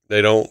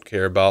don't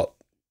care about,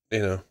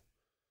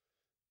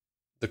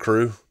 the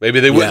crew. Maybe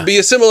they wouldn't be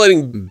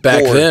assimilating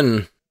back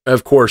then.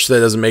 Of course, that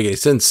doesn't make any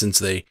sense since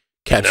they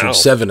captured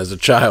Seven as a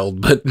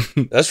child. But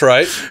that's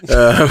right.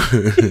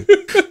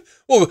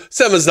 Well,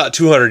 Seven's not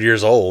 200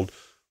 years old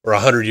or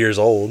 100 years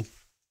old.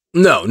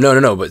 No.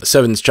 But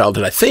Seven's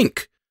childhood, I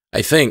think,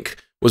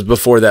 was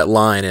before that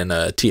line in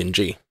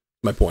TNG.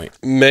 My point.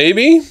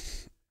 Maybe.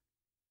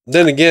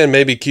 Then again,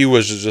 maybe Q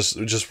was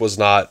just was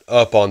not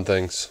up on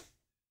things.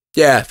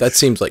 Yeah, that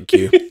seems like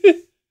Q.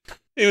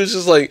 He was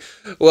just like,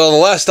 well, the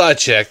last I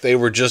checked, they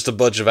were just a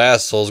bunch of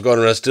assholes going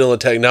around stealing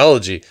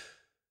technology.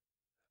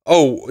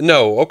 Oh,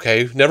 no,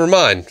 okay, never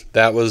mind.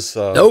 That was...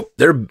 nope,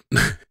 they're...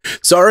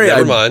 Sorry,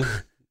 never mind.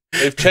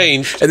 They've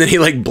changed. And then he,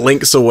 like,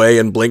 blinks away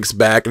and blinks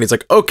back, and he's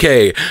like,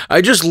 okay,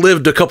 I just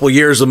lived a couple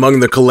years among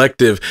the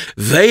collective.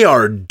 They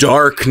are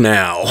dark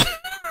now.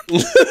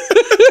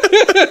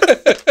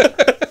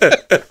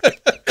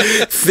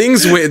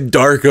 Things went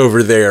dark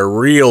over there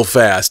real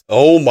fast.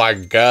 Oh my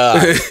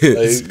god.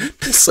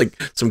 It's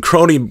like some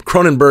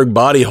Cronenberg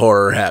body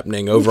horror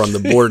happening over on the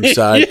board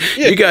side.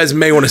 Yeah. You guys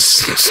may want to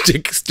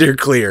steer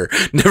clear.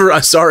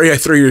 Sorry I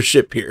threw your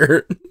ship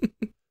here.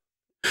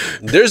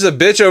 There's a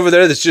bitch over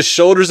there that's just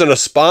shoulders and a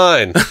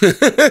spine.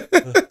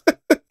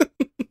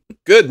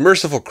 Good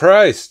merciful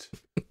Christ.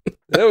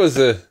 That was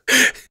a...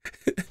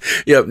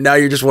 Yep, now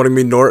you're just wanting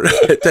me Norm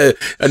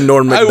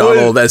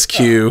Macdonald as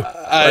Q.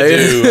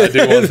 I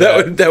do want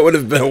that. That would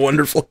have been a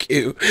wonderful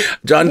Q.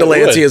 John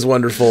Delancey is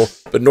wonderful,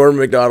 but Norm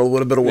Macdonald would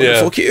have been a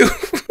wonderful Q.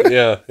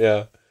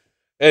 Yeah.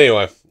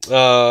 Anyway,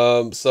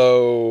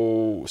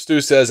 so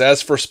Stu says,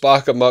 as for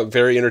Spock Amok,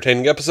 very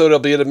entertaining episode,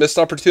 albeit a missed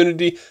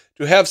opportunity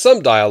to have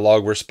some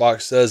dialogue where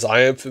Spock says,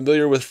 I am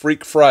familiar with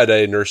Freak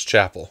Friday, Nurse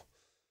Chapel.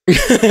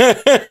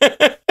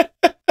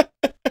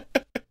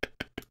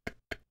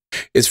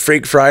 Is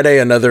Freak Friday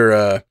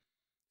another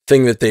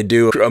thing that they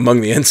do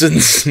among the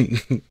ensigns?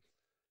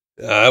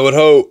 I would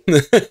hope.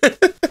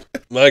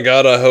 My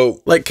God, I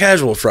hope. Like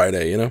Casual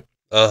Friday, you know?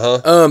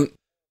 Uh-huh.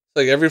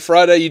 Like every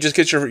Friday, you just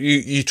get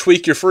you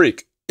tweak your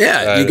freak.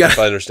 Yeah, you got. If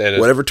I understand it.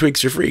 Whatever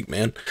tweaks your freak,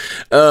 man.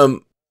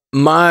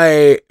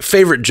 My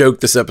favorite joke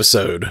this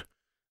episode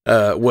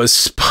was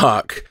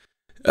Spock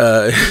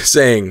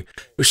saying,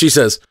 she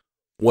says,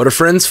 "What are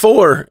friends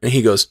for?" And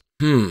he goes,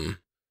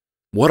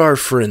 "What are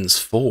friends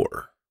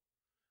for?"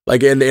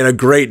 Like in a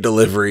great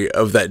delivery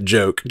of that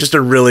joke, just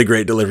a really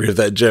great delivery of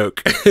that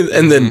joke.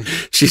 And then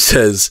she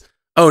says,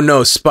 "Oh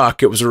no,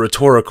 Spock, it was a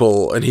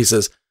rhetorical." And he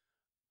says,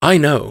 "I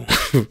know.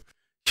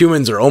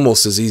 Humans are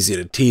almost as easy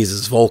to tease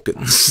as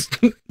Vulcans."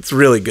 It's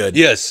really good.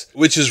 Yes,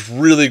 which is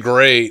really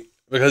great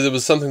because it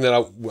was something that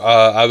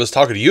I was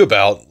talking to you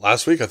about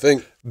last week, I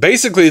think.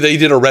 Basically, they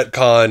did a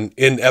retcon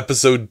in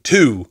episode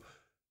 2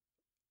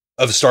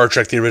 of Star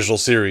Trek, the original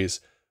series,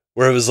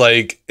 where it was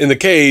like, in the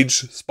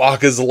cage,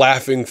 Spock is a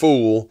laughing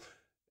fool,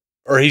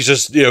 or he's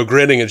just,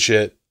 grinning and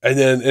shit. And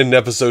then in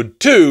episode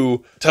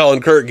 2,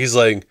 telling Kirk, he's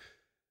like,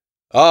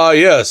 "Ah,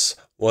 yes,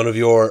 one of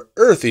your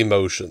Earth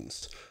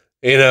emotions."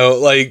 He's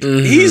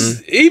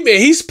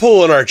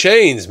pulling our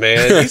chains,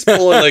 man. He's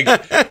pulling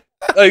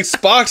like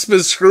Spock's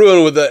been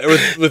screwing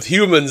with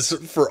humans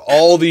for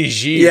all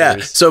these years. Yeah.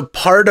 So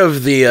part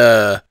of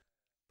the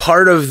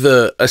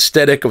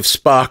aesthetic of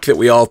Spock that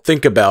we all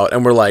think about,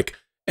 and we're like,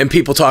 and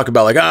people talk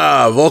about like,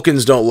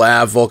 Vulcans don't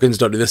laugh, Vulcans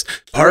don't do this.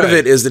 Part of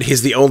it is that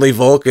he's the only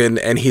Vulcan,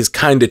 and he's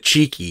kind of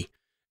cheeky,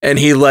 and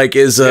he like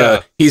is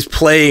he's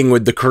playing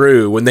with the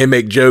crew when they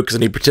make jokes,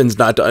 and he pretends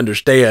not to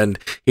understand.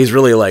 He's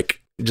really like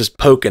just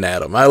poking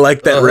at him. I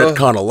like that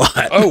retcon a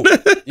lot. Oh,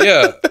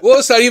 yeah. Well,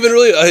 it's not even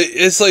really.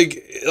 It's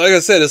like I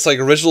said, it's like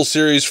original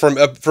series from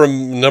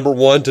number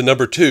 1 to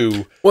number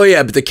 2. Well,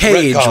 yeah, but the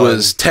cage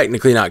was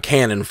technically not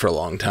canon for a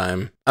long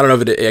time. I don't know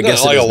if it. I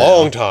guess not like it is a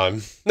long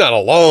time. Not a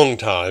long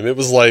time. It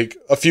was like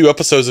a few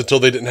episodes until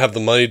they didn't have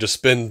the money to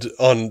spend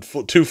on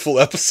 2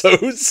 full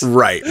episodes.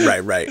 Right.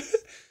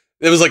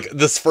 It was like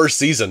this first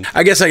season.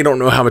 I guess I don't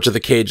know how much of the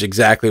cage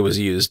exactly was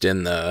used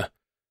in the.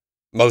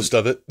 Most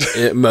of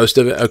it. Most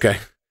of it. Okay.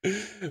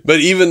 But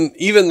even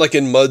like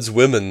in Mudd's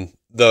Women,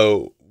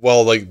 though,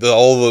 well, like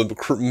all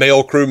the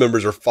male crew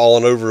members are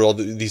falling over all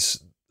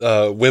these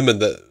women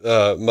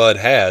that Mudd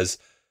has,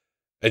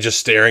 and just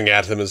staring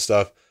at them and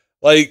stuff.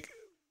 Like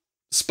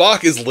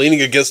Spock is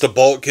leaning against a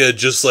bulkhead,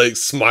 just like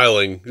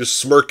smiling, just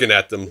smirking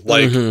at them,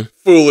 like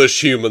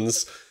foolish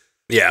humans.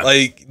 Yeah,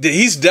 like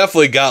he's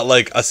definitely got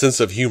like a sense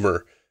of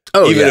humor.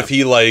 Oh, even if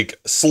he like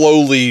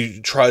slowly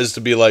tries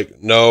to be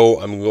like,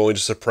 "No, I'm going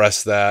to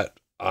suppress that.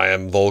 I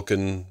am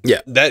Vulcan."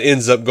 Yeah. That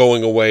ends up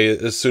going away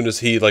as soon as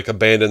he like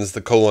abandons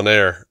the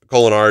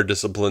Colonar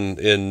discipline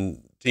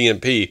in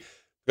TMP.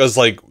 Because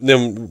like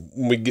then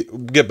when we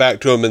get back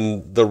to him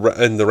in the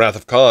Wrath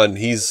of Khan,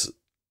 he's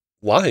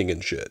lying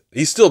and shit.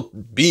 He's still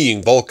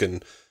being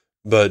Vulcan,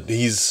 but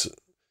it's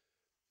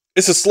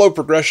a slow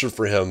progression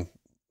for him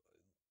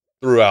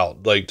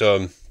throughout. Like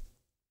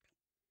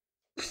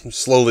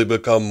slowly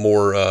become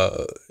more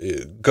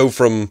go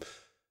from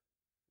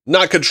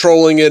not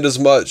controlling it as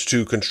much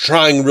to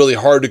trying really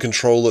hard to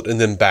control it, and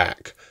then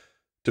back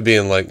to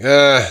being like,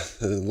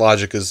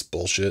 logic is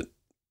bullshit.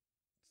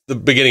 The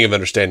beginning of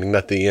understanding,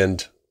 not the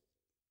end.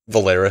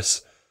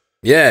 Valeris.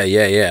 Yeah.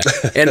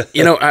 And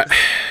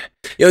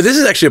this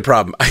is actually a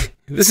problem.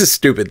 This is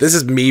stupid. This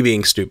is me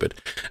being stupid.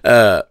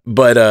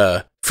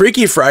 But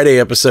Freaky Friday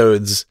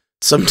episodes,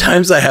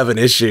 sometimes I have an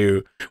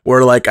issue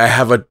where like I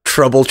have a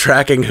trouble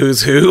tracking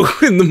who's who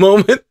in the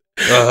moment.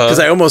 Because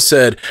I almost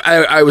said,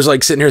 I was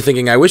like sitting here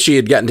thinking, I wish he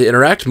had gotten to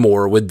interact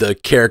more with the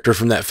character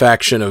from that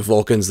faction of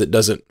Vulcans that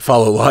doesn't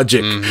follow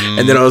logic.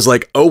 And then I was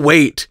like, oh,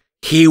 wait,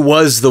 he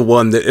was the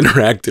one that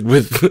interacted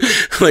with,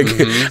 like,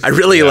 I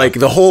really like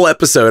the whole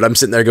episode. I'm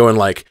sitting there going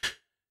like,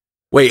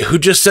 wait, who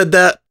just said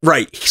that?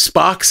 Right.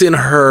 Spock's in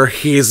her.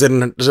 He's in,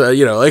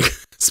 like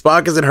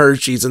Spock is in her.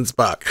 She's in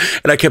Spock.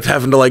 And I kept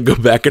having to like go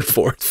back and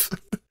forth.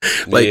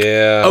 Like,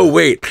 oh,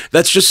 wait,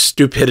 that's just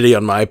stupidity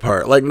on my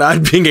part. Like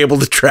not being able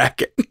to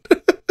track it.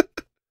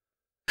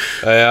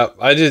 Yeah,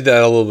 I did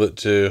that a little bit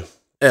too.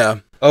 Yeah.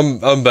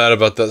 I'm bad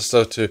about that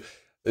stuff too.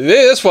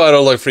 Yeah, that's why I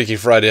don't like Freaky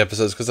Friday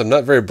episodes, because I'm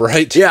not very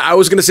bright. Yeah, I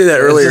was going to say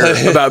that earlier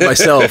about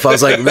myself. I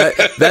was like,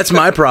 that's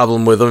my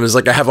problem with them, is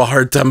like I have a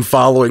hard time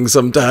following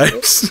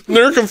sometimes.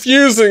 They're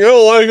confusing. I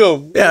don't like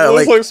them. Yeah, it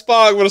looks like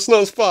Spock, but it's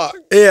not Spock.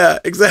 Yeah,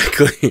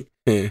 exactly.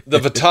 The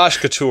Vatosh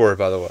Couture,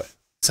 by the way.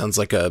 Sounds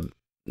like a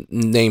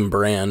name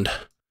brand. To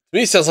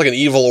me, it sounds like an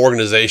evil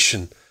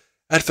organization.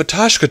 At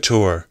Vatosh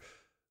Couture,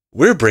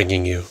 we're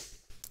bringing you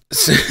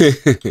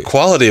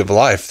quality of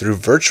life through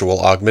virtual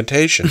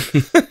augmentation.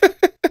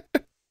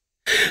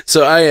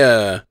 So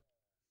I'm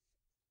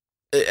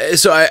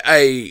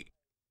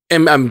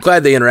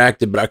glad they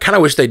interacted, but I kind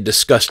of wish they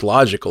discussed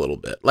logic a little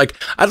bit. Like,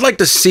 I'd like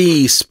to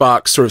see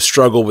Spock sort of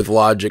struggle with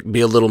logic, be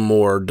a little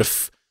more,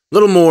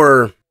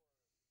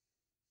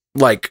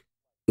 like,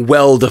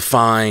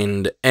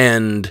 well-defined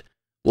and,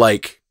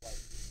 like,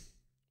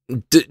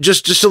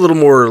 just a little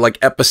more, like,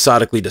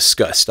 episodically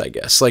discussed, I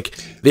guess. Like,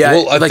 the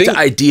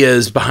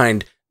ideas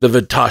behind the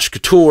Vatosh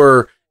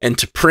Couture and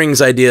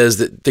T'Pring's ideas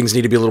that things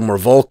need to be a little more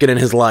Vulcan in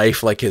his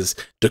life, like his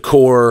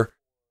decor.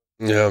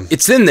 Yeah.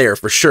 It's in there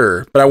for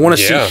sure, but I want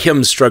to see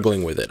him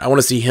struggling with it. I want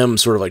to see him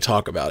sort of like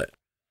talk about it.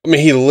 I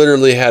mean, he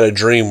literally had a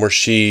dream where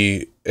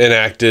she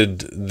enacted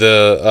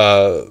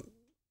the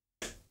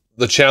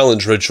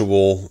challenge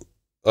ritual,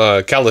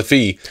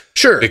 Caliphie.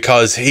 Sure.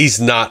 Because he's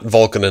not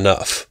Vulcan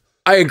enough.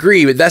 I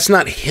agree, but that's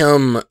not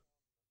him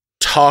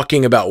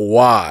talking about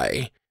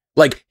why.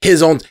 Like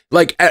his own,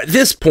 like at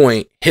this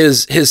point,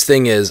 his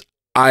thing is,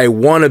 I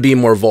want to be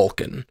more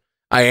Vulcan.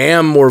 I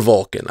am more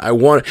Vulcan.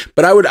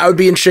 But I would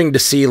be interesting to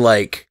see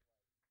like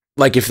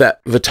if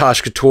that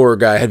Vatosh Couture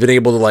guy had been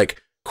able to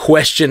like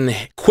question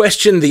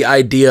the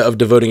idea of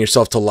devoting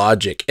yourself to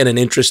logic in an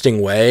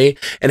interesting way,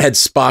 and had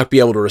Spock be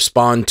able to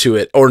respond to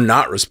it or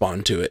not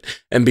respond to it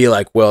and be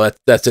like, well,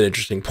 that's an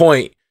interesting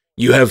point.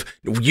 You have,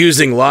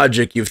 using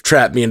logic, you've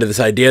trapped me into this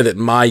idea that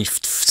my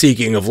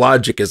seeking of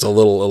logic is a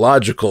little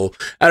illogical.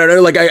 I don't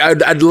know, like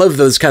I'd love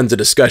those kinds of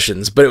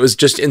discussions, but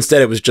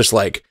instead it was just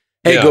like,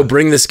 hey, go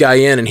bring this guy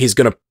in and he's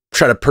going to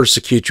try to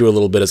persecute you a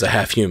little bit as a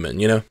half human,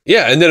 you know?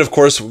 Yeah, and then of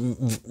course,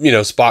 you know,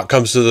 Spock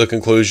comes to the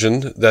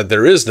conclusion that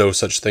there is no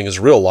such thing as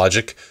real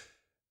logic,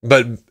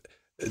 but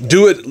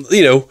do it,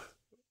 you know,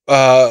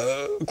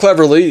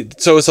 cleverly,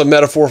 so it's a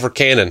metaphor for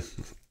canon.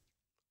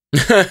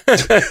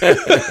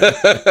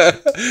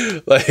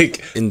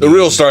 Like, Indeed. The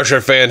real Star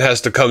Trek fan has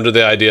to come to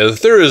the idea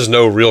that there is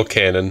no real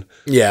canon.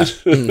 Yeah.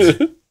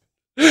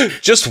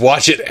 Just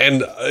watch it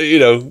and, you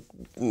know,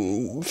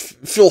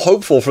 feel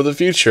hopeful for the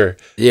future.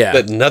 Yeah.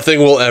 That nothing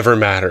will ever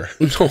matter.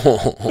 You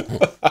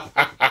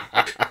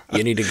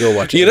need to go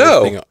watch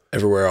everything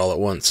everywhere all at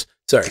once.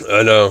 Sorry.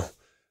 I know.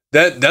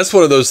 That's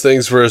one of those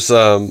things where it's,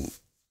 I've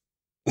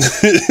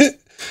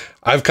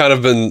kind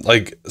of been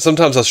like,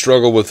 sometimes I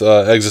struggle with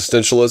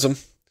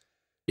existentialism.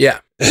 Yeah.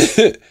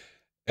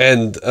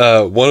 And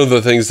one of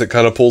the things that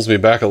kind of pulls me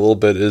back a little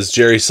bit is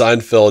Jerry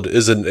Seinfeld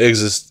is an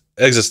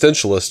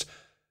existentialist,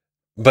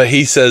 but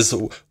he says,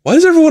 why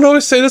does everyone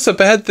always say that's a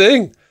bad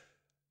thing?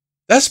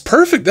 That's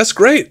perfect. That's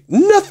great.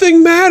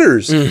 Nothing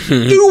matters.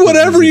 Do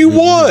whatever you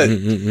want.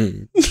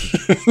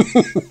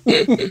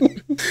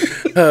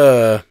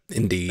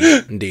 Indeed.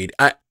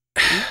 Do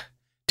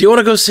you want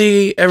to go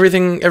see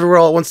Everything Everywhere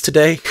All at Once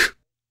today?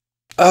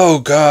 Oh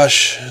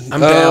gosh. I'm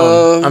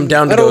down. I'm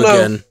down to go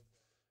again.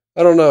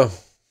 I don't know.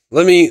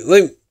 Let me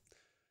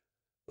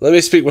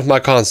speak with my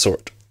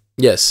consort.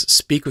 Yes,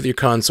 speak with your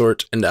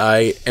consort, and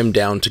I am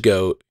down to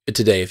go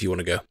today if you want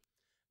to go.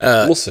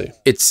 We'll see.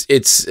 It's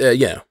it's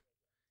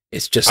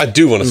just, I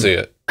do want to see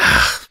it.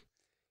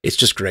 It's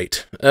just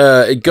great.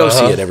 Go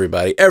see it,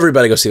 everybody.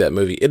 Everybody go see that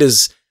movie. It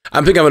is. I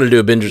think I'm going to do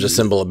a Bingers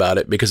Assemble about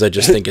it because I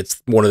just think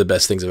it's one of the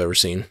best things I've ever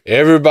seen.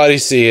 Everybody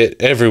see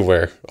it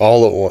everywhere,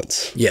 all at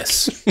once.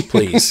 Yes,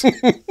 please.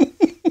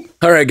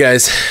 All right,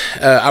 guys.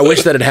 I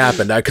wish that had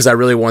happened because I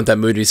really want that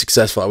movie to be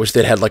successful. I wish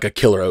they'd had like a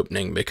killer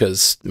opening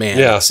because, man,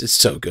 it's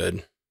so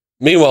good.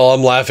 Meanwhile,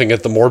 I'm laughing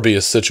at the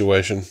Morbius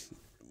situation.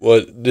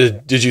 What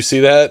did you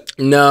see that?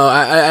 No,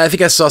 I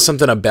think I saw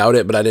something about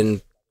it, but I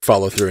didn't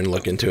follow through and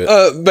look into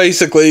it.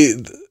 Basically,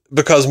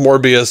 because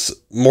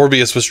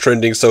Morbius was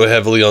trending so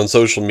heavily on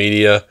social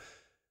media,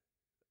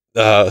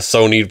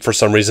 Sony for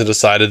some reason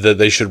decided that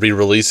they should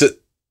re-release it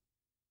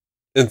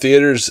in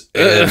theaters,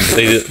 and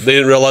they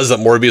didn't realize that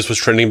Morbius was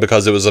trending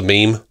because it was a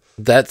meme.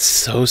 That's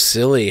so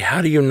silly.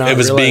 How do you not? It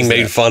was being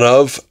made fun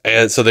of,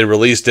 and so they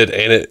released it,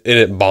 and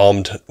it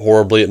bombed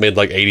horribly. It made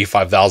like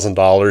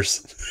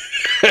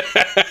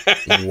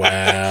 $85,000.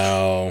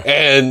 Wow.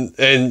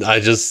 And I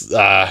just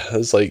I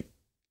was like,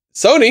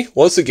 Sony,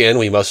 once again,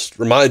 we must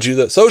remind you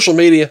that social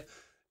media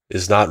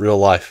is not real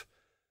life.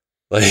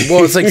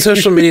 Well, it's like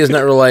social media is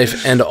not real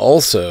life, and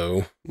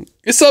also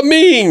it's a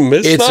meme.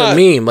 It's a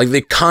meme. Like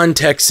the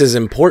context is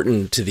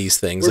important to these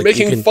things. We're like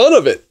making fun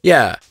of it.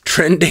 Yeah,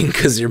 trending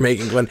because you're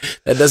making fun.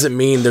 That doesn't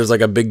mean there's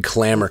like a big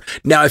clamor.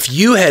 Now, if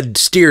you had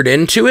steered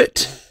into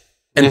it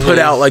and put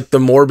out like the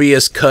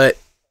Morbius cut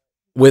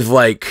with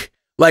like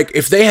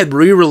if they had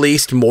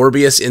re-released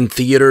Morbius in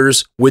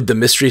theaters with the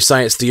Mystery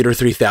Science Theater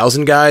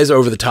 3000 guys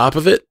over the top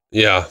of it,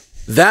 yeah,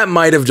 that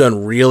might have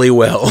done really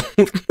well.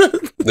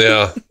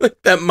 Yeah,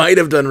 that might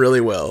have done really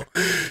well.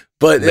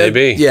 But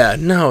maybe,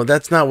 no,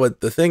 that's not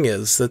what the thing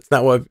is. That's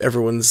not what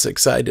everyone's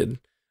excited.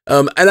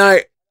 And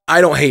I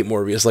don't hate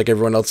Morbius like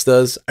everyone else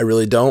does. I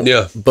really don't.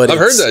 Yeah, but I've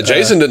heard that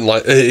Jason didn't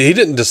like. He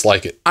didn't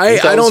dislike it. I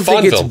don't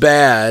think it's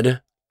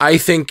bad. I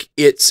think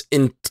its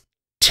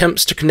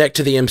attempts to connect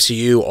to the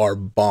MCU are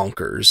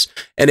bonkers,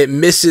 and it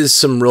misses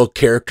some real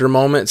character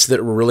moments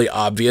that were really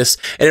obvious.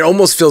 And it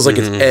almost feels like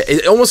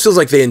it almost feels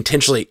like they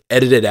intentionally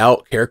edited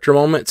out character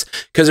moments,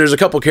 because there's a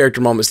couple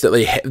character moments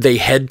that they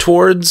head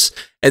towards,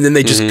 and then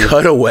they just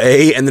cut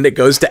away, and then it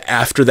goes to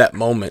after that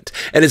moment,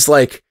 and it's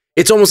like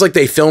it's almost like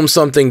they filmed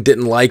something,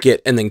 didn't like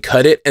it, and then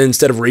cut it, and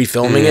instead of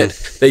refilming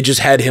it, they just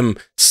had him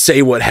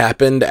say what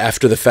happened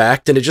after the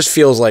fact, and it just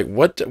feels like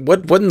what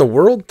in the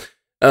world.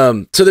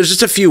 So there's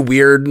just a few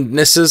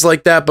weirdnesses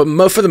like that, but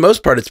for the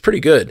most part, it's pretty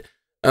good.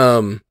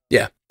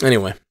 Yeah.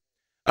 Anyway.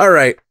 All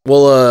right.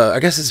 Well, I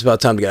guess it's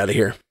about time to get out of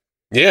here.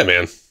 Yeah,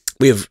 man.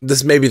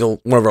 This may be one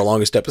of our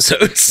longest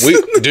episodes.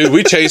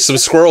 We chased some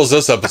squirrels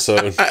this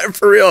episode.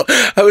 For real.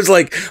 I was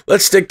like,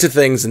 let's stick to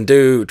things and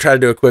try to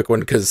do a quick one,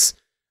 because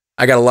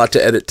I got a lot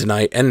to edit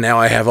tonight, and now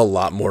I have a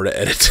lot more to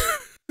edit.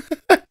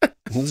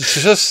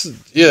 Just,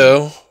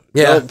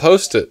 don't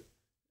post it.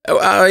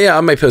 Yeah,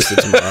 I might post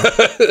it tomorrow.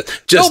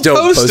 Just don't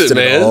post it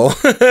man. at all.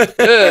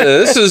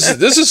 Yeah,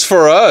 this is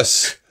for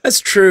us. That's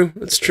true.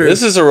 That's true.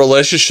 This is a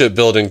relationship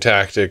building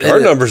tactic. Our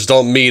numbers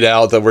don't meet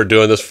out that we're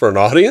doing this for an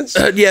audience.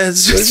 Yeah,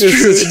 it's true.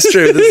 It's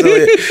true.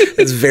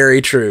 It's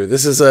very true.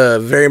 This is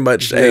very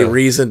much a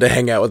reason to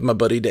hang out with my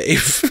buddy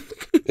Dave.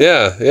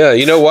 Yeah.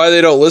 You know why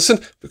they don't listen?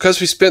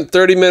 Because we spent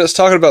 30 minutes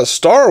talking about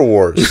Star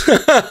Wars.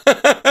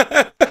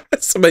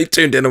 Somebody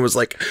tuned in and was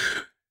like,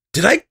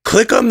 did I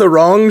click on the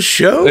wrong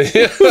show?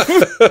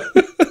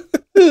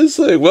 It's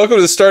like, welcome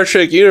to the Star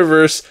Trek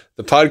universe.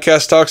 The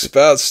podcast talks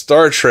about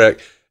Star Trek.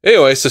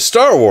 Anyway, so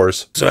Star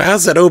Wars. So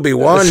how's that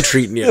Obi-Wan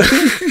treating you?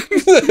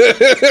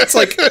 It's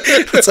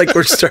like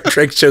we're a Star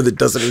Trek show that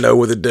doesn't know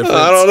with a difference.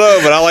 I don't know,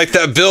 but I like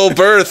that Bill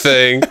Burr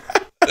thing.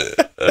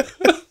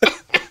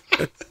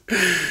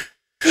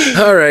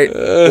 All right.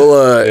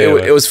 Well,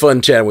 anyway. it was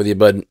fun chatting with you,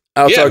 bud.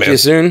 I'll talk to you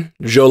soon.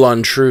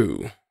 Jolan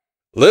True.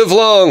 Live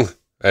long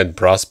and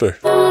prosper.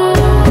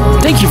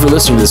 Thank you for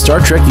listening to the Star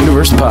Trek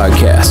Universe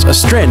Podcast, a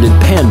Stranded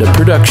Panda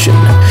production.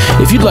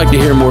 If you'd like to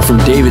hear more from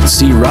David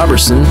C.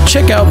 Robertson,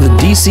 check out the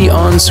DC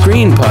On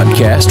Screen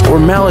podcast or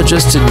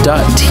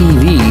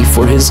maladjusted.tv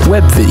for his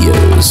web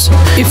videos.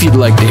 If you'd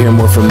like to hear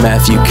more from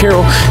Matthew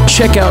Carroll,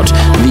 check out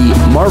the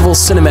Marvel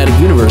Cinematic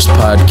Universe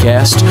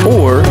podcast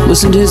or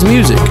listen to his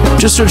music.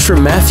 Just search for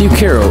Matthew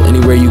Carroll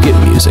anywhere you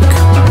get music.